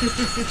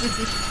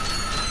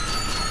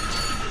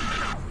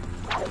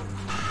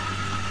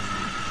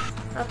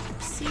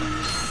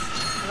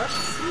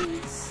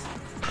 Upsies.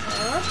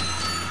 Up.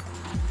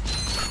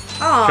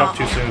 Oh, Jump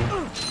too soon.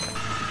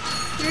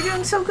 you're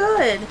doing so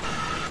good.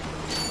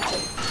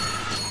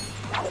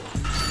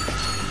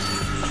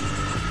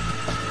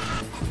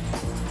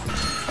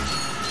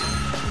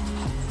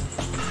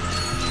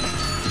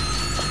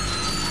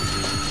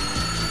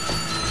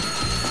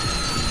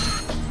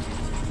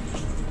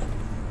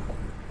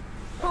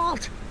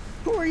 Halt!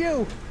 Who are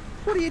you?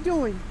 What are you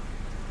doing?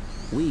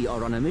 We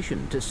are on a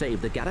mission to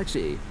save the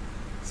galaxy.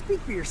 Speak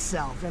for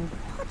yourself and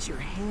Put your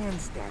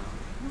hands down.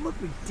 You look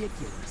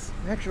ridiculous.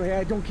 Actually,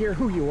 I don't care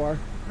who you are.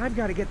 I've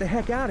got to get the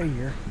heck out of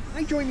here.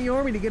 I joined the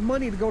army to get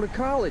money to go to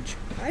college.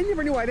 I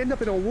never knew I'd end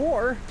up in a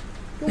war.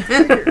 Go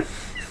figure.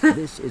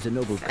 This is a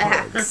noble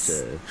cause,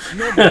 sir.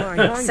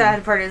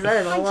 Sad part is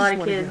that a lot of kids. I just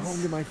want to get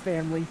home to my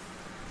family.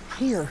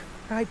 Here,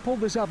 I pulled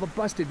this off a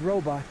busted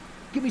robot.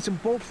 Give me some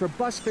bolts for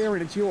bus fare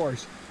and it's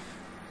yours.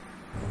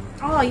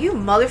 Oh, you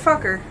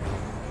motherfucker.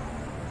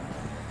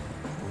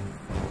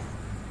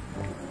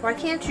 Why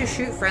can't you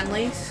shoot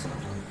friendlies?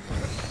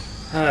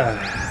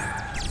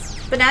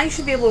 But now you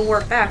should be able to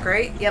work back,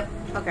 right? Yep.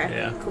 Okay.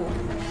 Yeah. Cool.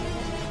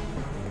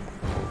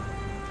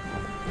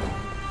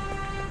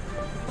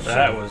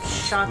 That was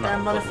shot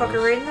that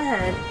motherfucker right in the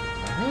head.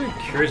 I'm really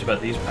curious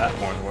about these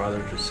platforms. Why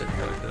they're just sitting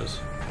here like this.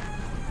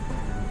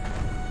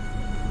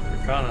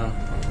 They're kind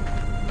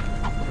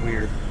of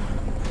weird.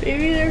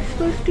 Maybe they're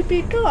supposed to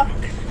be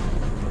docked.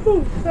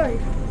 Oh, sorry.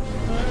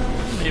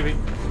 Maybe.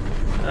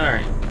 All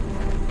right.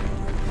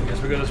 I guess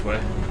we go this way.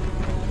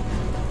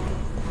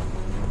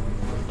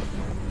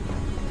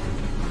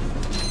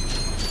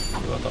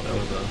 Oh, I thought that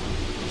was a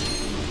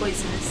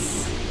poisonous.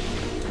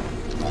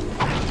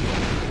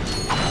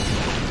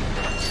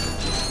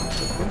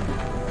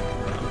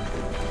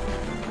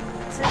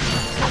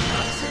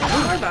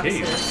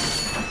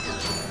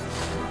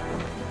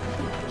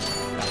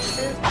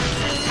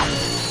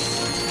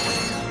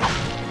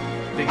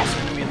 Biggest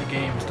enemy in the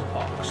game is the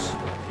pox.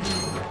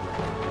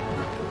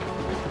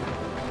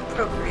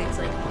 Procreates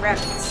like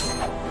rabbits.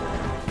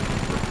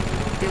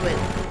 Do it.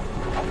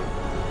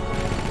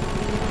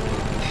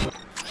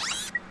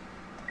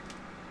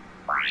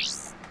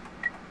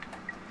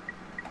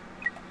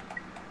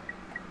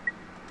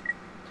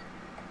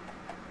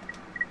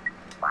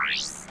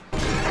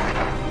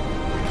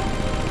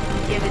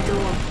 Give it to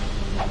him.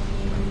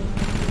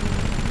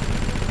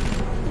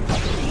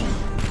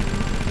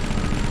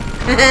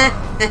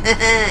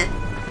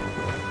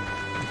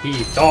 He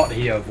thought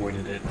he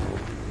avoided it.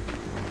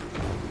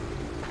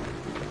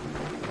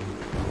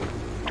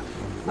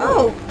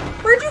 Oh,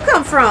 where'd you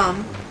come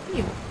from?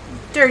 You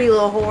dirty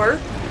little whore.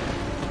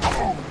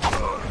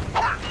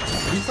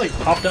 He's like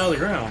popped out of the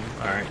ground.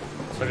 Alright,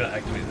 so I gotta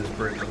activate this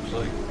bridge, looks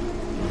like.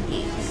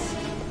 Yes.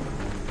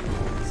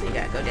 So you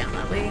gotta go down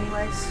that way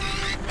anyways.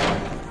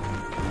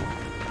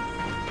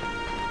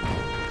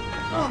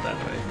 Not that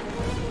way.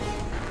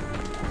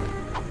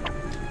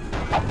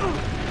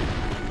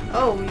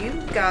 Oh, you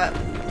got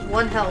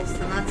 1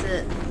 health and that's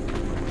it.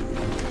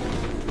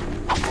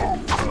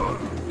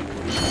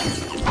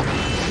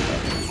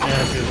 Yeah,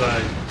 as soon as I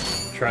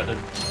tried to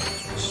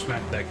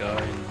smack that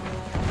guy and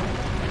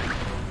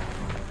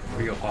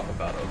where you go pop up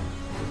out of.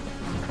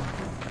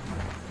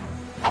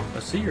 I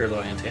see your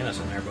little antennas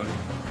in there, buddy.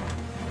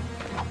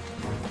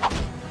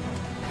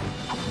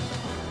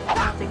 I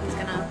don't think he's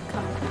gonna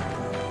come.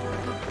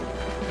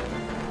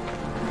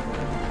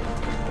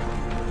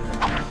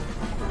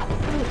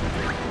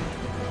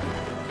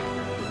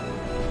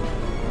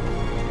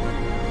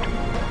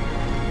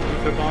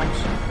 Put bombs.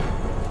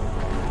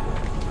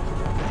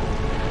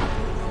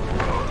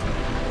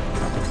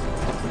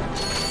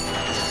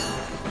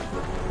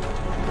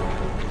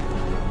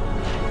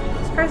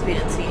 I'm surprised we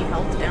didn't see any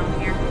health down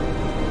here.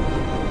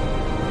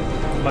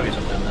 Might be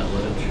something on that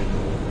ledge.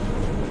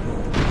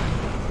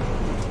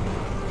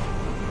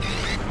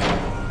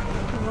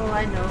 Oh,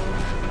 I know.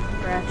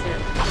 Ratchet.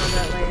 Go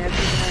that way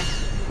everywhere.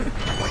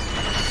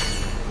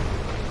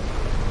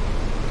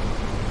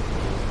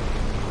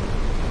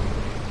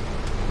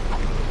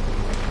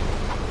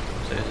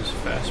 Is this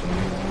fast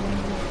moving?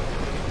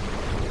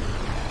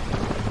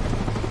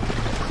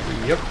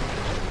 Yep.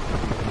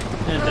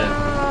 And dead.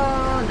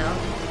 Oh, no.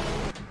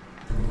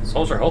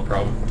 Solves our health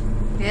problem.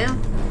 Yeah.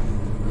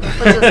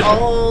 Puts us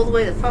all the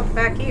way the fuck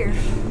back here.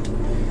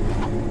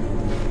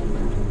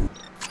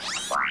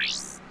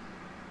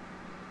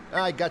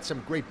 I got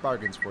some great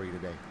bargains for you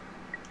today.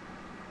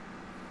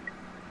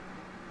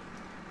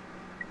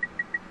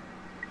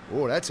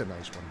 Oh, that's a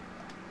nice one.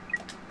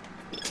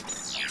 Do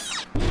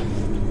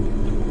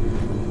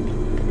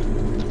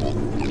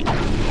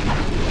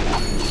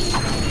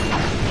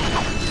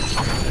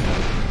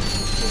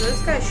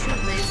those guys shoot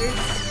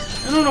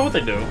lasers? I don't know what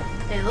they do.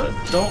 They look.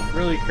 But don't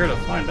really care to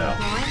find out.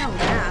 Well, I know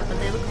that, but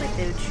they look like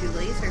they would shoot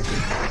lasers.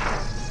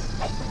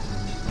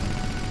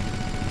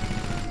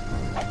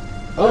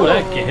 Oh,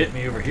 that can hit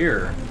me over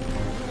here.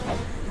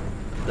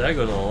 That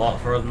goes a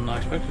lot further than I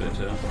expected it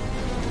to.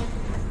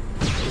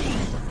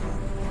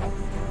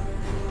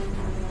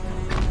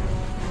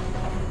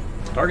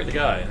 Target the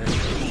guy. There you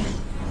go.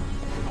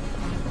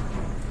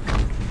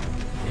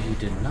 He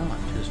did not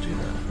just do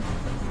that.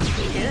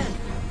 He did.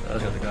 I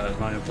was got the guy that's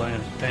not even paying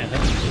attention.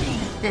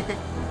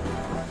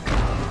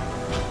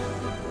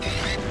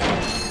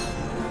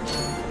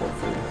 Poor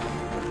fool.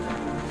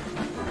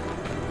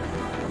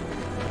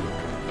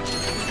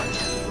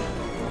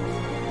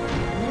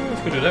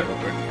 Let's go do that real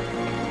quick.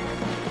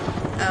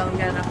 Oh, we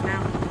got enough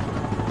now.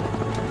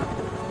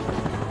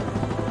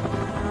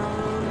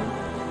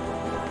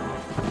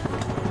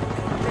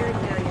 There we go.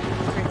 Yeah,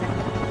 it's right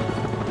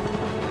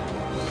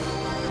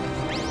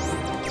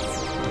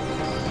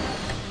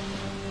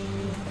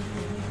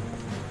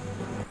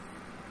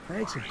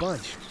Thanks a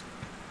bunch.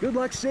 Good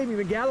luck saving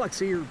the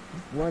galaxy, or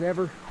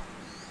whatever.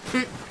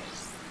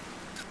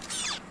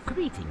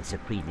 Greetings,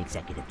 Supreme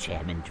Executive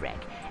Chairman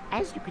Drek.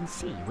 As you can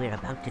see, we're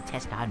about to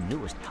test our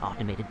newest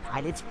automated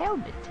pilot's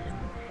helmet.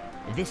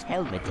 This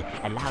helmet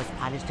allows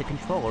pilots to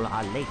control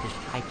our latest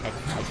high-tech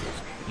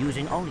fighters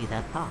using only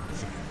their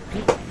parts.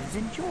 Please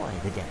enjoy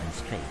the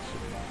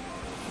demonstration.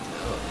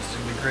 Oh, this is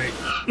gonna be great.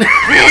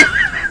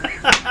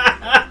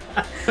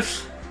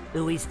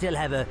 We still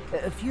have a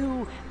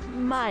few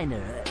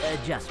minor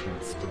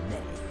adjustments to make.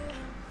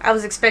 I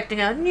was expecting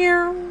a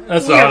new.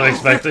 That's what I was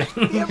expecting.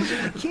 You ever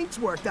get the kinks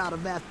worked out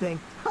of that thing?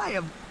 I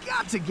have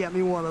got to get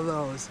me one of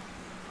those.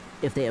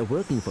 If they are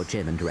working for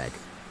Chairman Drek,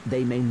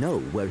 they may know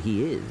where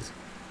he is.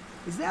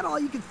 Is that all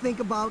you can think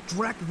about?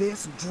 Drek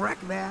this, Drek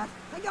that?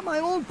 I got my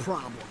own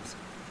problems.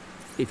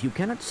 If you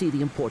cannot see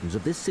the importance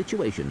of this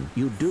situation,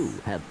 you do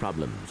have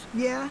problems.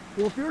 Yeah?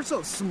 Well, if you're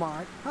so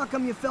smart, how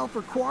come you fell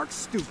for Quark's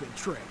stupid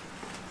trick?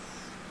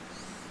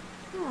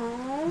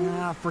 Aww.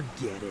 Nah,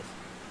 forget it.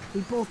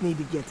 We both need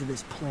to get to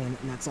this planet,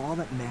 and that's all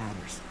that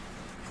matters.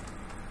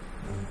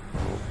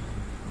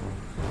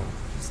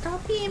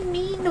 Stop being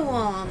mean to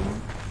him.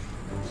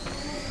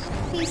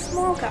 He's a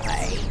small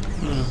guy.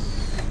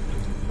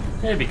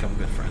 They become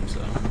good friends,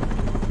 though.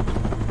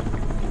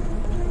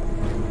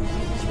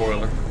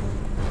 Spoiler.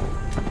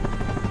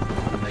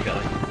 And they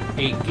got like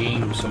 8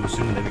 games, so I'm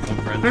assuming they become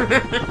friends.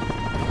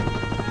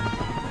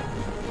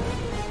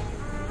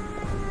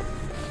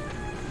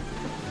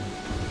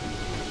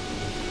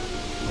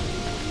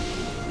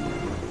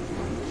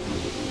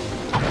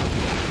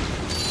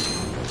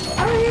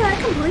 Oh yeah, I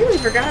completely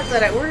forgot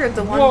that I ordered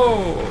the one.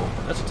 Whoa!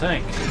 That's a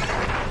tank.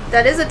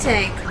 That is a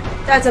tank.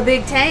 That's a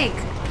big tank.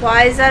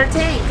 Why is that a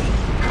tank?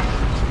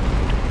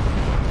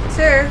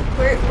 Sir,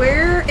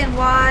 where and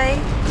why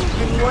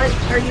and what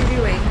are you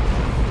doing?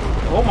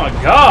 Oh my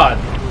god!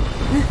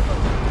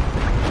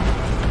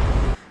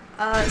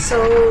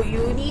 So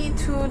you need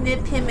to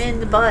nip him in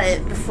the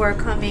butt before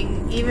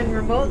coming even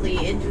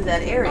remotely into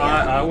that area.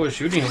 I was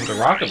shooting him with a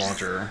rocket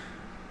launcher.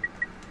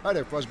 Hi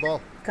there,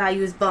 Fuzzball. Guy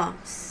use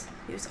bumps.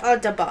 Use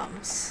other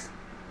bumps.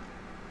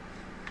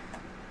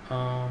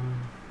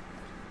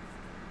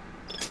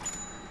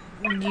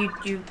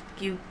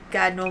 You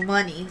got no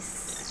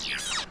monies.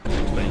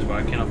 Explains why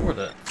I can't afford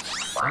that.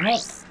 Let me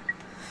see.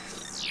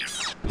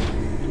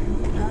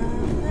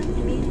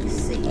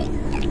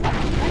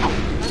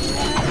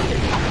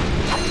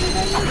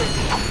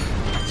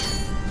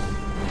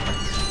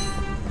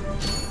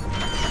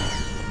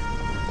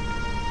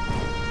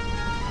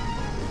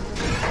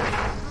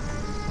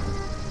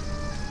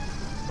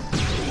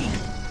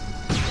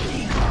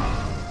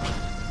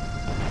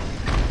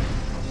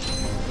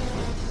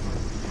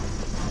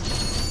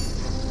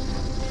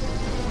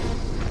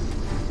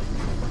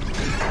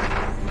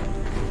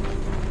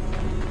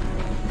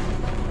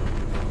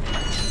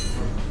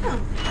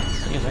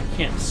 I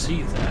can't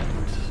see that.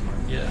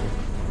 Yeah.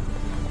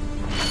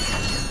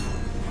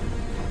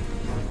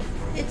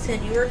 It's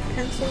in York,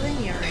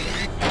 Pennsylvania right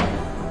now.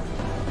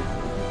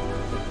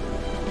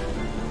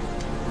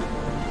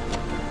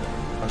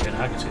 Okay,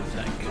 now I can see the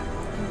tank.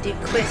 The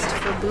quest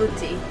for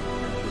booty.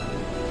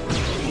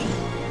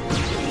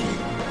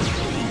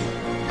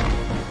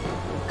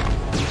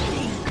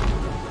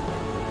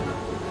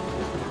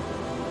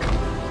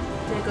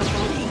 Did it go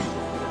home?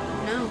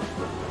 No.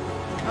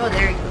 Oh,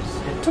 there he goes.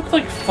 It took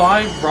like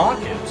 5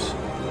 rockets.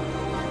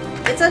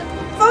 It's a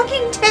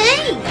fucking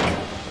tank!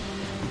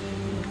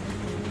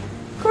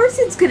 Of course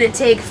it's gonna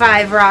take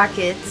 5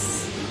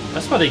 rockets.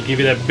 That's why they give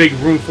you that big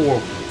room full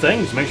of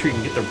things. Make sure you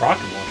can get the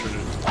rocket launcher to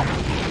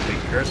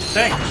take care of the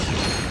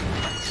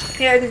tanks.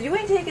 Yeah, because you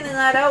ain't taking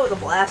that out with a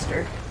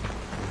blaster.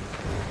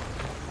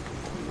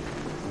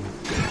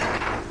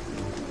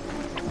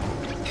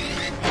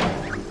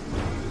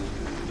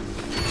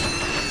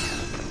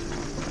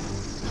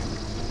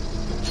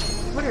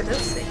 What are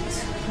those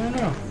things? I don't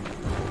know.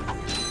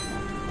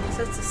 So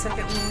that's the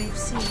second one we've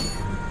seen.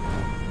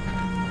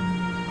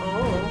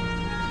 Oh.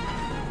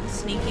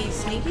 Sneaky,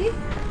 sneaky?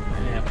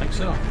 Yeah, I think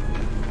so.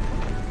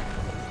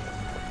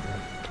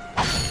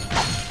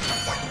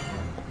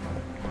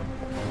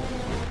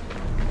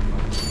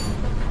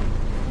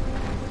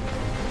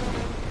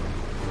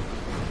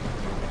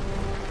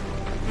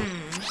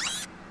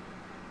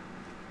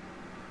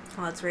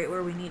 Oh, that's right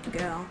where we need to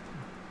go.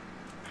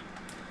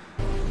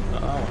 I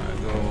want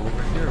to go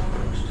over here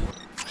first.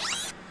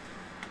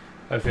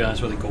 I feel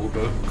that's where the gold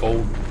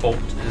bolt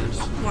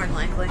is. More than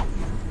likely.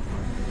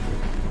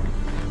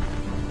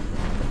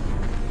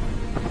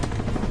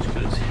 Just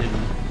because it's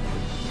hidden.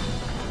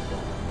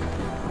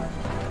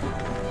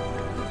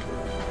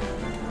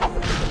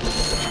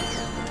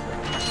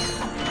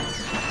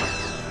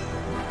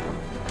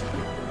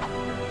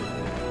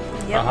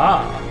 Yep.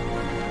 Aha!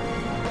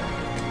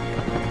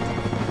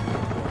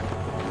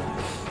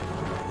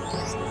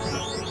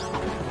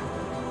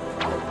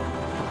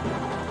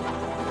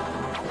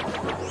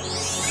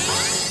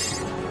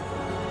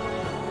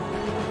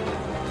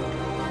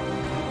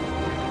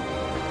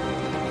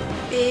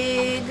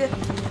 Big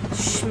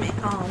Schmidt.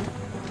 Oh.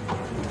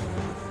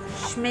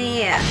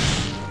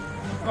 Smash.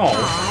 Oh.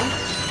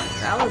 Aw,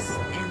 that was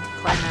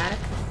anticlimactic.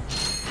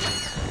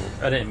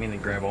 I didn't mean to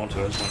grab onto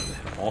it. I just wanted to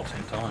hit them all at the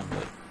same time,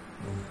 but.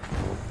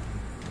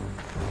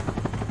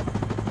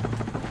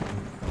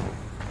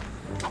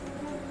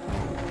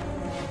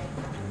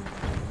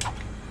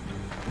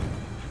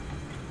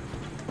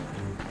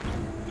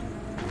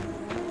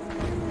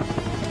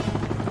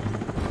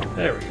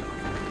 There we go.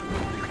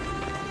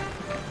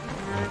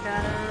 Now I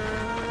gotta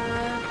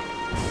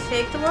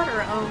take the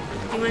water. Oh,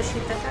 do you want to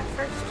shoot that back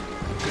first?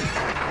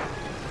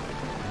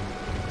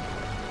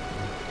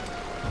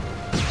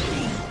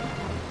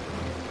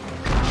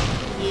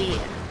 Yeah.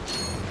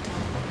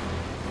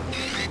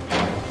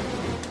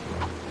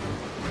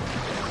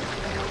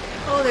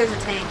 Oh, there's a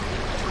tank.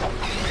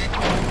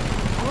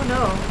 Oh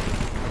no.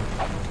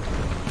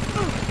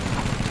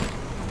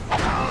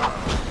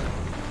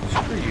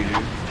 Screw you,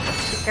 dude.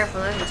 Be careful,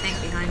 there's a tank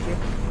behind you.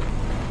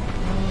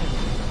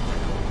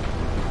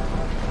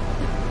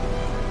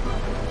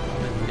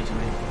 Didn't get to me.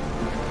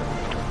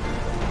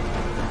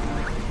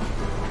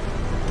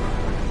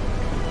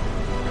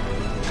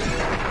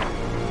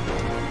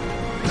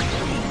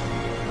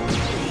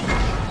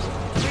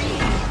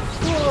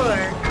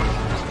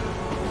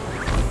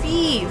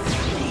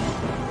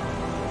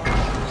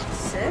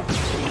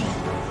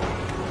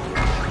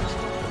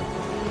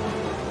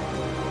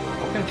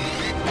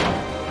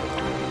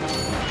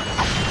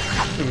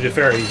 To be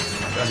fair, I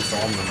just saw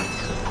him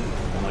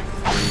on like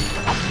 3.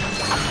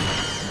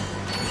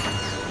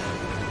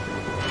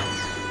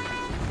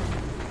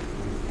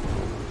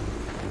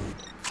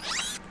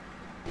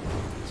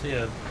 So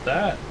yeah,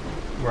 that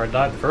where I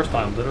died the first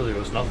time literally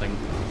was nothing.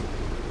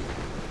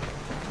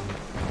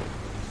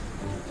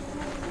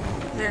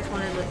 There's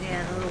one of the little.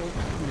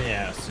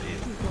 Yeah, I see.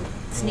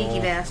 Sneaky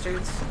little,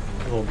 bastards.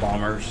 Little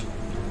bombers.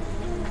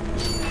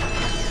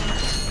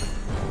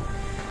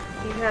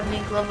 Do you have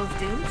any Glove of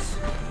Dooms?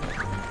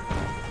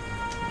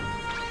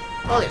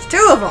 Oh, there's 2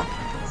 of them!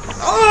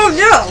 Oh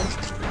no!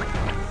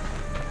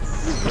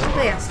 Little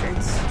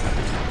bastards.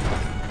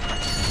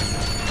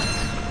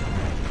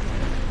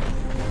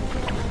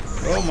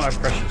 Oh my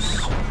precious.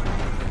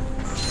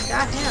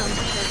 Got him.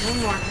 There's one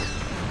more.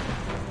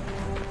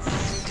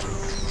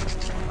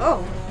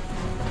 Oh.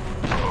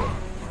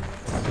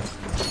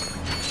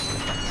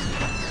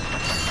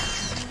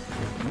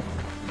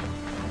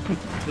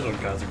 These little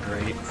guys are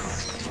great.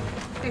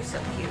 They're so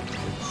cute.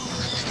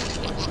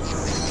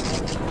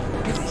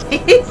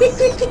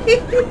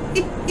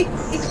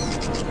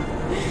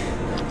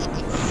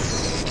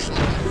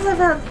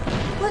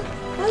 What?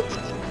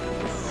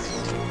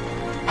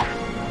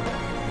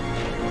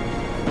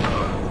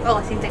 Oh,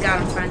 I think they got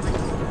him finally.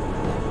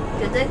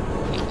 Did they?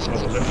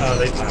 What was it?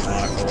 They timed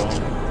out for a while.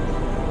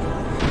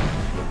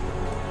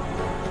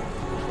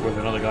 With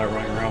another guy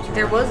running around somewhere.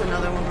 There was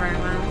another one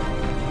running around.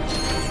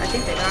 I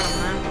think they got him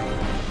now.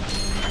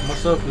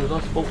 What's up? There's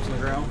lots of bolts in the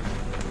ground.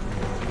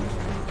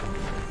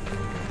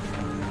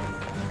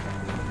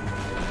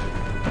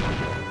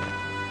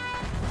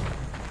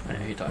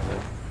 Yeah, he typed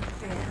it.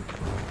 Yeah.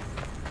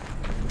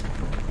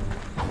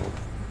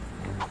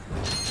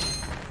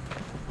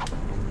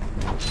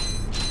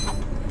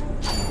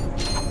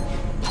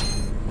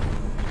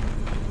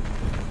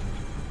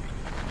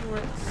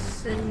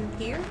 What's in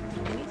here?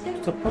 Anything?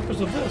 What's the purpose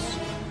of this?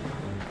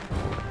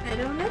 I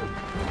don't know.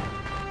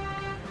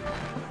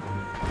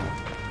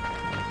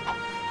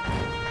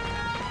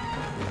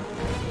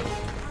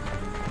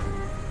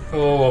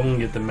 Oh, I'm gonna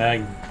get the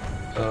mag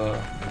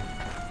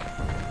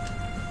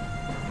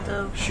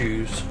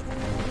shoes.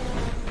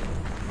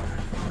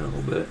 A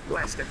little bit.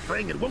 Blasted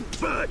thing, it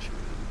won't budge.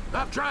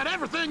 I've tried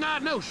everything I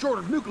know short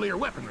of nuclear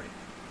weaponry.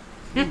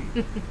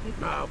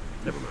 No,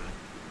 never mind.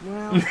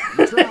 Well,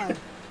 you tried.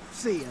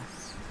 See ya.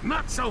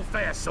 Not so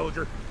fast,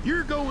 soldier.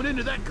 You're going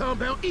into that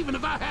compound even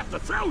if I have to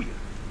throw you.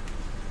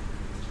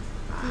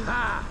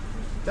 Aha!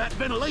 That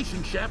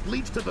ventilation shaft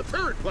leads to the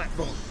turret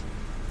platform.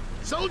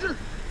 Soldier,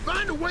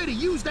 find a way to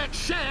use that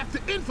shaft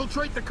to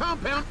infiltrate the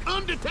compound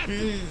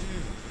undetected.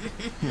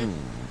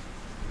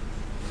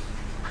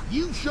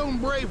 You've shown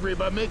bravery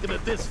by making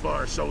it this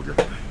far, soldier,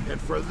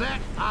 and for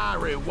that, I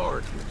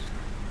reward you.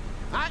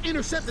 I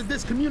intercepted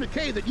this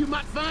communique that you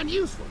might find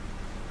useful.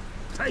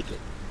 Take it.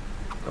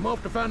 I'm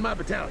off to find my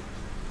battalion.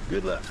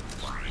 Good luck.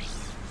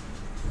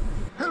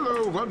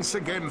 Hello once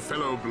again,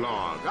 fellow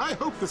blog. I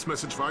hope this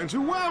message finds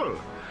you well.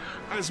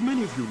 As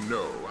many of you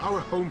know, our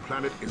home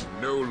planet is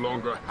no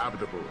longer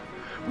habitable.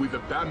 We've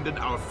abandoned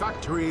our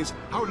factories,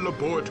 our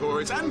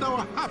laboratories, and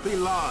our happy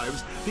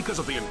lives because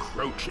of the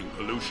encroaching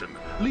pollution,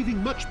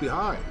 leaving much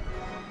behind.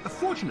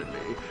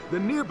 Fortunately, the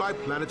nearby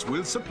planets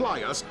will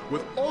supply us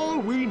with all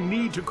we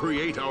need to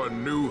create our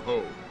new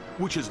home,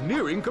 which is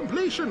nearing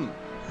completion.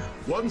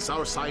 Once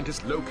our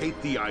scientists locate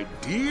the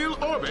ideal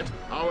orbit,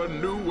 our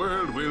new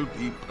world will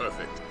be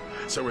perfect.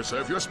 So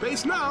reserve your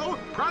space now.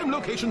 Prime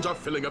locations are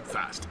filling up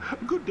fast.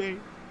 Good day.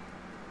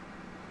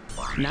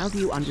 Now do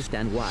you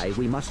understand why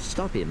we must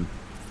stop him?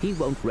 He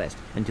won't rest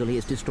until he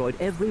has destroyed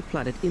every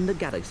planet in the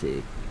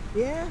galaxy.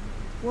 Yeah?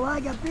 Well,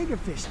 I got bigger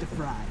fish to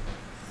fry.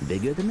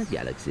 Bigger than the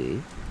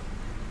galaxy.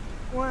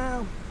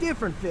 Well,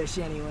 different fish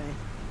anyway.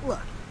 Look,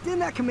 didn't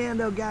that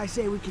commando guy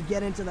say we could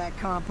get into that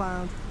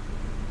compound?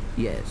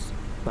 Yes,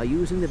 by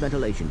using the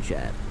ventilation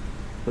shaft.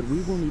 But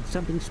we will need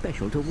something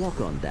special to walk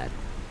on that.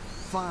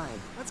 Fine,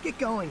 let's get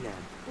going then.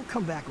 We'll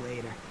come back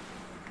later.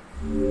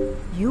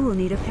 You will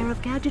need a pair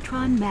of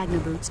Gadgetron Magna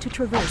boots to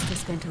traverse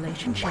this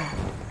ventilation shaft.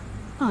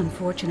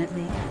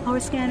 Unfortunately, our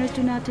scanners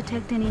do not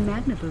detect any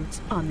Magna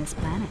boots on this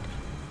planet.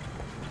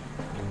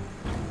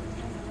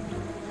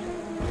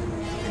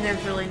 And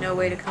there's really no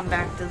way to come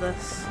back to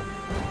this.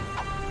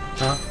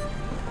 Huh?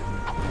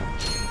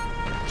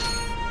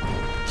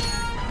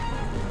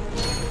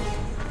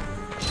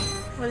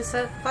 What does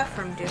that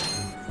platform do?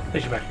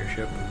 Takes you back to your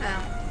ship.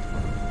 Oh.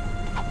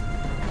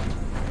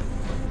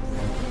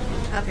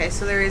 Okay,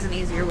 so there is an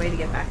easier way to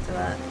get back to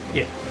that.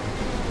 Yeah.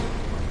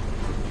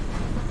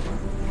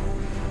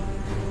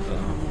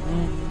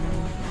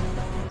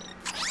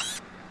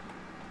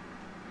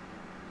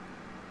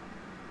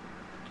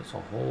 There's a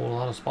whole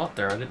lot of spot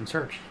there I didn't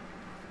search.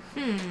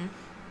 And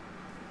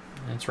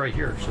it's right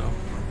here, so.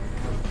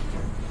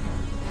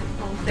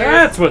 Well,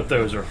 that's what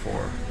those are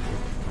for.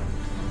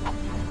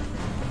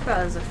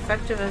 About as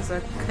effective as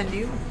a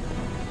canoe.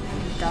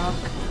 Dock.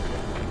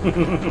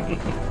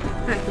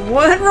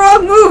 One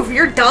wrong move,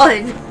 you're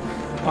done.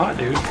 Ah,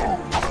 dude.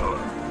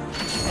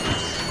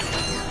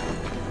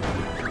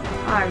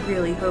 I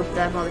really hope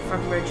that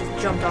motherfucker just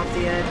jumped off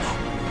the edge.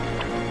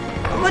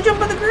 I'm gonna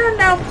jump on the ground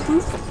now,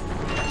 poof.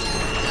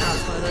 Oh,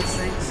 it's one of those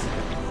things.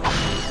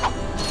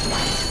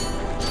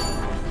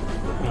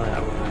 Well,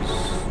 that was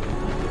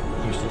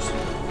useless.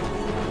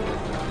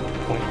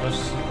 Pointless.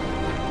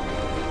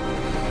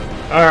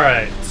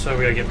 Alright, so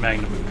we gotta get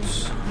Magna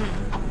boots.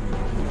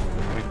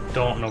 We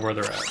don't know where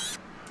they're at.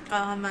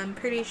 I'm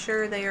pretty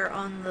sure they are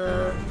on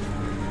the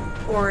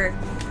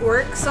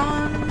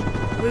Oryxon.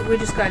 We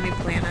just got a new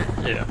planet.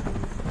 Yeah.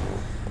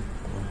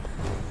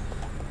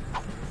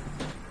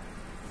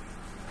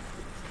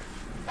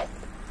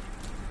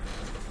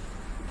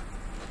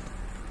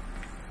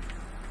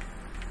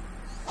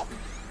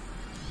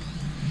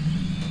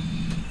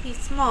 He's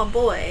small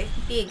boy,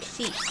 big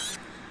sheep.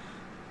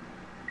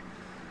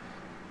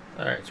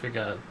 Alright, so we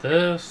got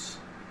this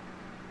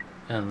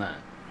and that.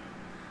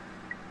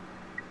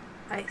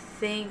 I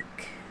think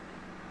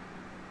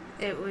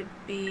it would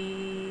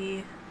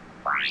be...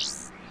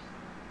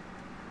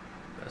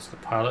 That's the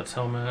pilot's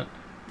helmet.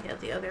 Yeah,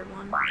 the other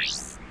one.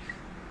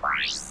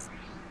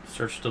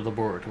 Search the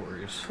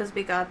laboratories. Because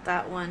we got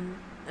that one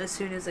as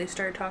soon as they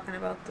started talking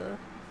about the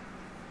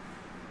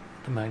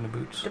Magna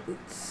boots. The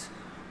boots.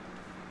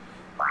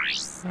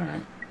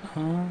 Alright.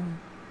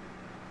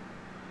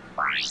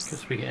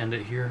 Guess we can end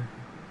it here.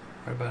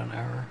 Right about an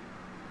hour.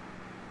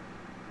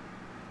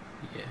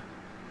 Yeah.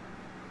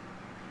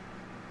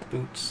 The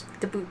boots.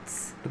 The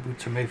boots. The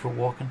boots are made for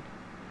walking.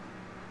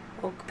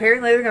 Well,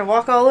 apparently they're gonna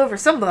walk all over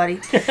somebody.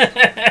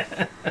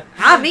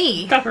 Not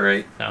me.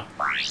 Copyright. No.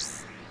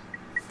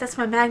 That's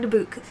my Magna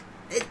boot.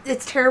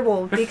 It's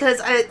terrible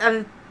because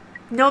I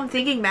know I'm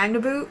thinking Magna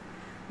boot,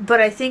 but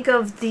I think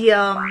of the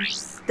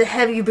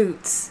heavy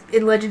boots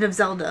in Legend of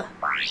Zelda.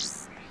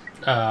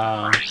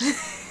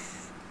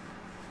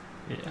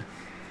 Yeah.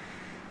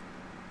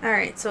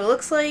 Alright, so it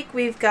looks like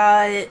we've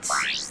got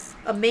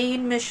a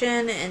main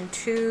mission and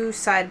 2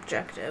 side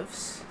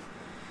objectives.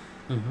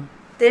 Mm-hmm.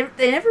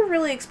 They never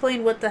really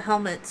explained what the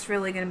helmet's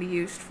really going to be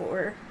used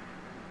for.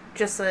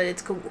 Just that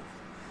it's cool.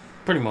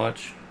 Pretty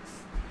much.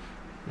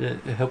 It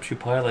helps you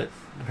pilot.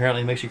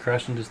 Apparently it makes you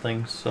crash into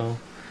things, so...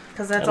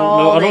 Because that's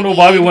all I don't know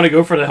why we want to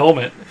go for the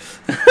helmet.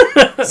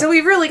 So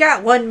we've really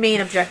got one main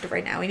objective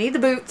right now. We need the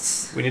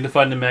boots. We need to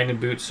find the Magna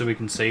boots so we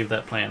can save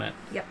that planet.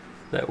 Yep.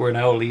 That we're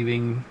now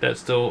leaving, that's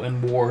still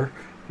in war,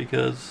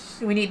 because...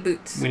 We need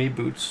boots. We need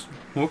boots.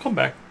 We'll come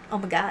back. Oh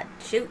my god,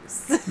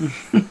 shoes.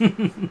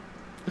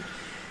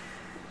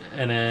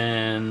 And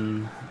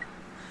then...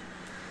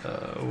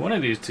 one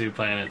of these 2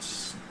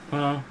 planets...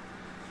 Well...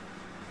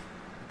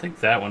 I think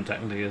that one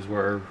technically is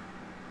where...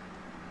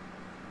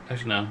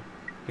 Actually, no.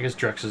 I guess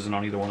Drex isn't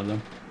on either one of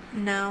them.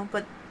 No,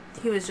 but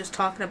he was just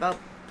talking about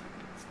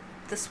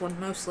this one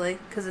mostly,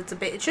 because it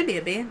should be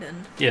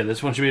abandoned. Yeah,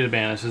 this one should be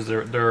abandoned. This is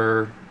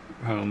their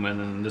home, and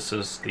then this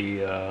is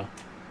the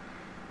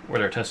where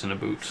they're testing the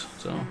boots.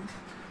 So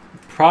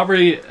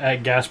probably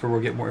at Gasper we'll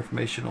get more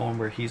information on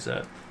where he's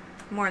at.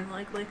 More than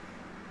likely.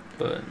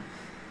 But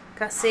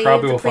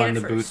probably we'll find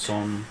the boots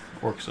on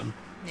Orkson.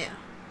 Yeah.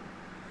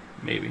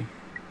 Maybe.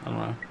 I don't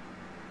know.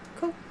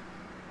 Cool.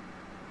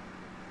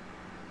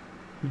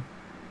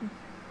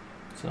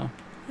 So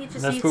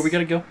that's where we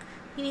gotta go.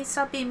 He needs to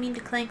stop being mean to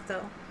Clank,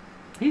 though.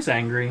 He's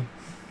angry.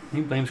 He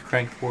blames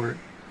Crank for it.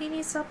 He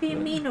needs to stop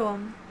being mean to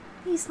him.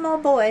 He's a small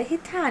boy.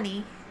 He's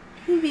tiny.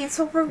 He's being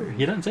so rude.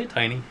 He doesn't say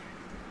tiny.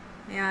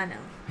 Yeah, I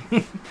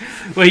know.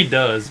 Well, he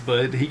does,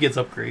 but he gets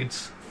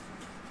upgrades.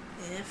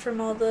 Yeah,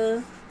 from all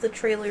the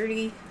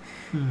trailer-y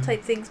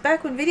type things.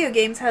 Back when video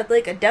games had,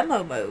 like, a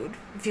demo mode,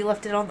 if you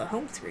left it on the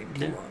home screen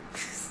too long.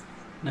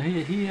 No,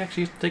 he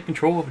actually takes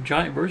control of a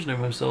giant version of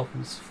himself,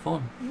 and it's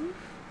fun.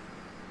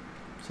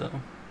 So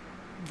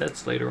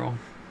that's later on.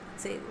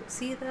 So we'll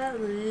see that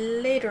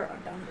later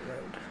on down the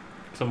road.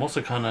 So I'm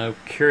also kind of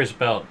curious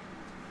about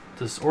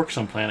this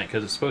Orxon planet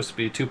because it's supposed to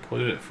be too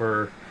polluted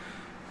for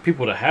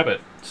people to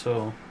habit.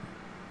 So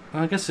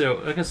well, I guess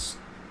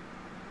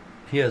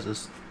he has a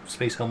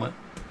space helmet.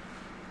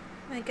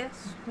 I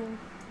guess. Well,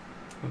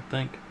 I would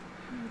think.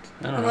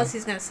 I don't unless know.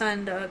 he's gonna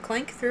send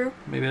Clank through.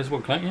 Maybe that's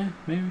what Clank. Yeah,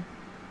 maybe.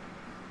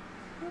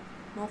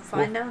 We'll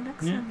find out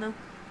next time, though.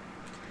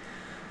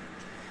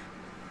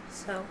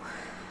 So,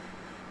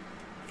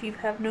 if you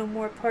have no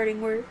more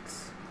parting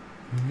words,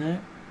 No.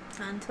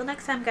 until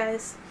next time,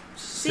 guys.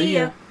 See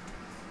ya.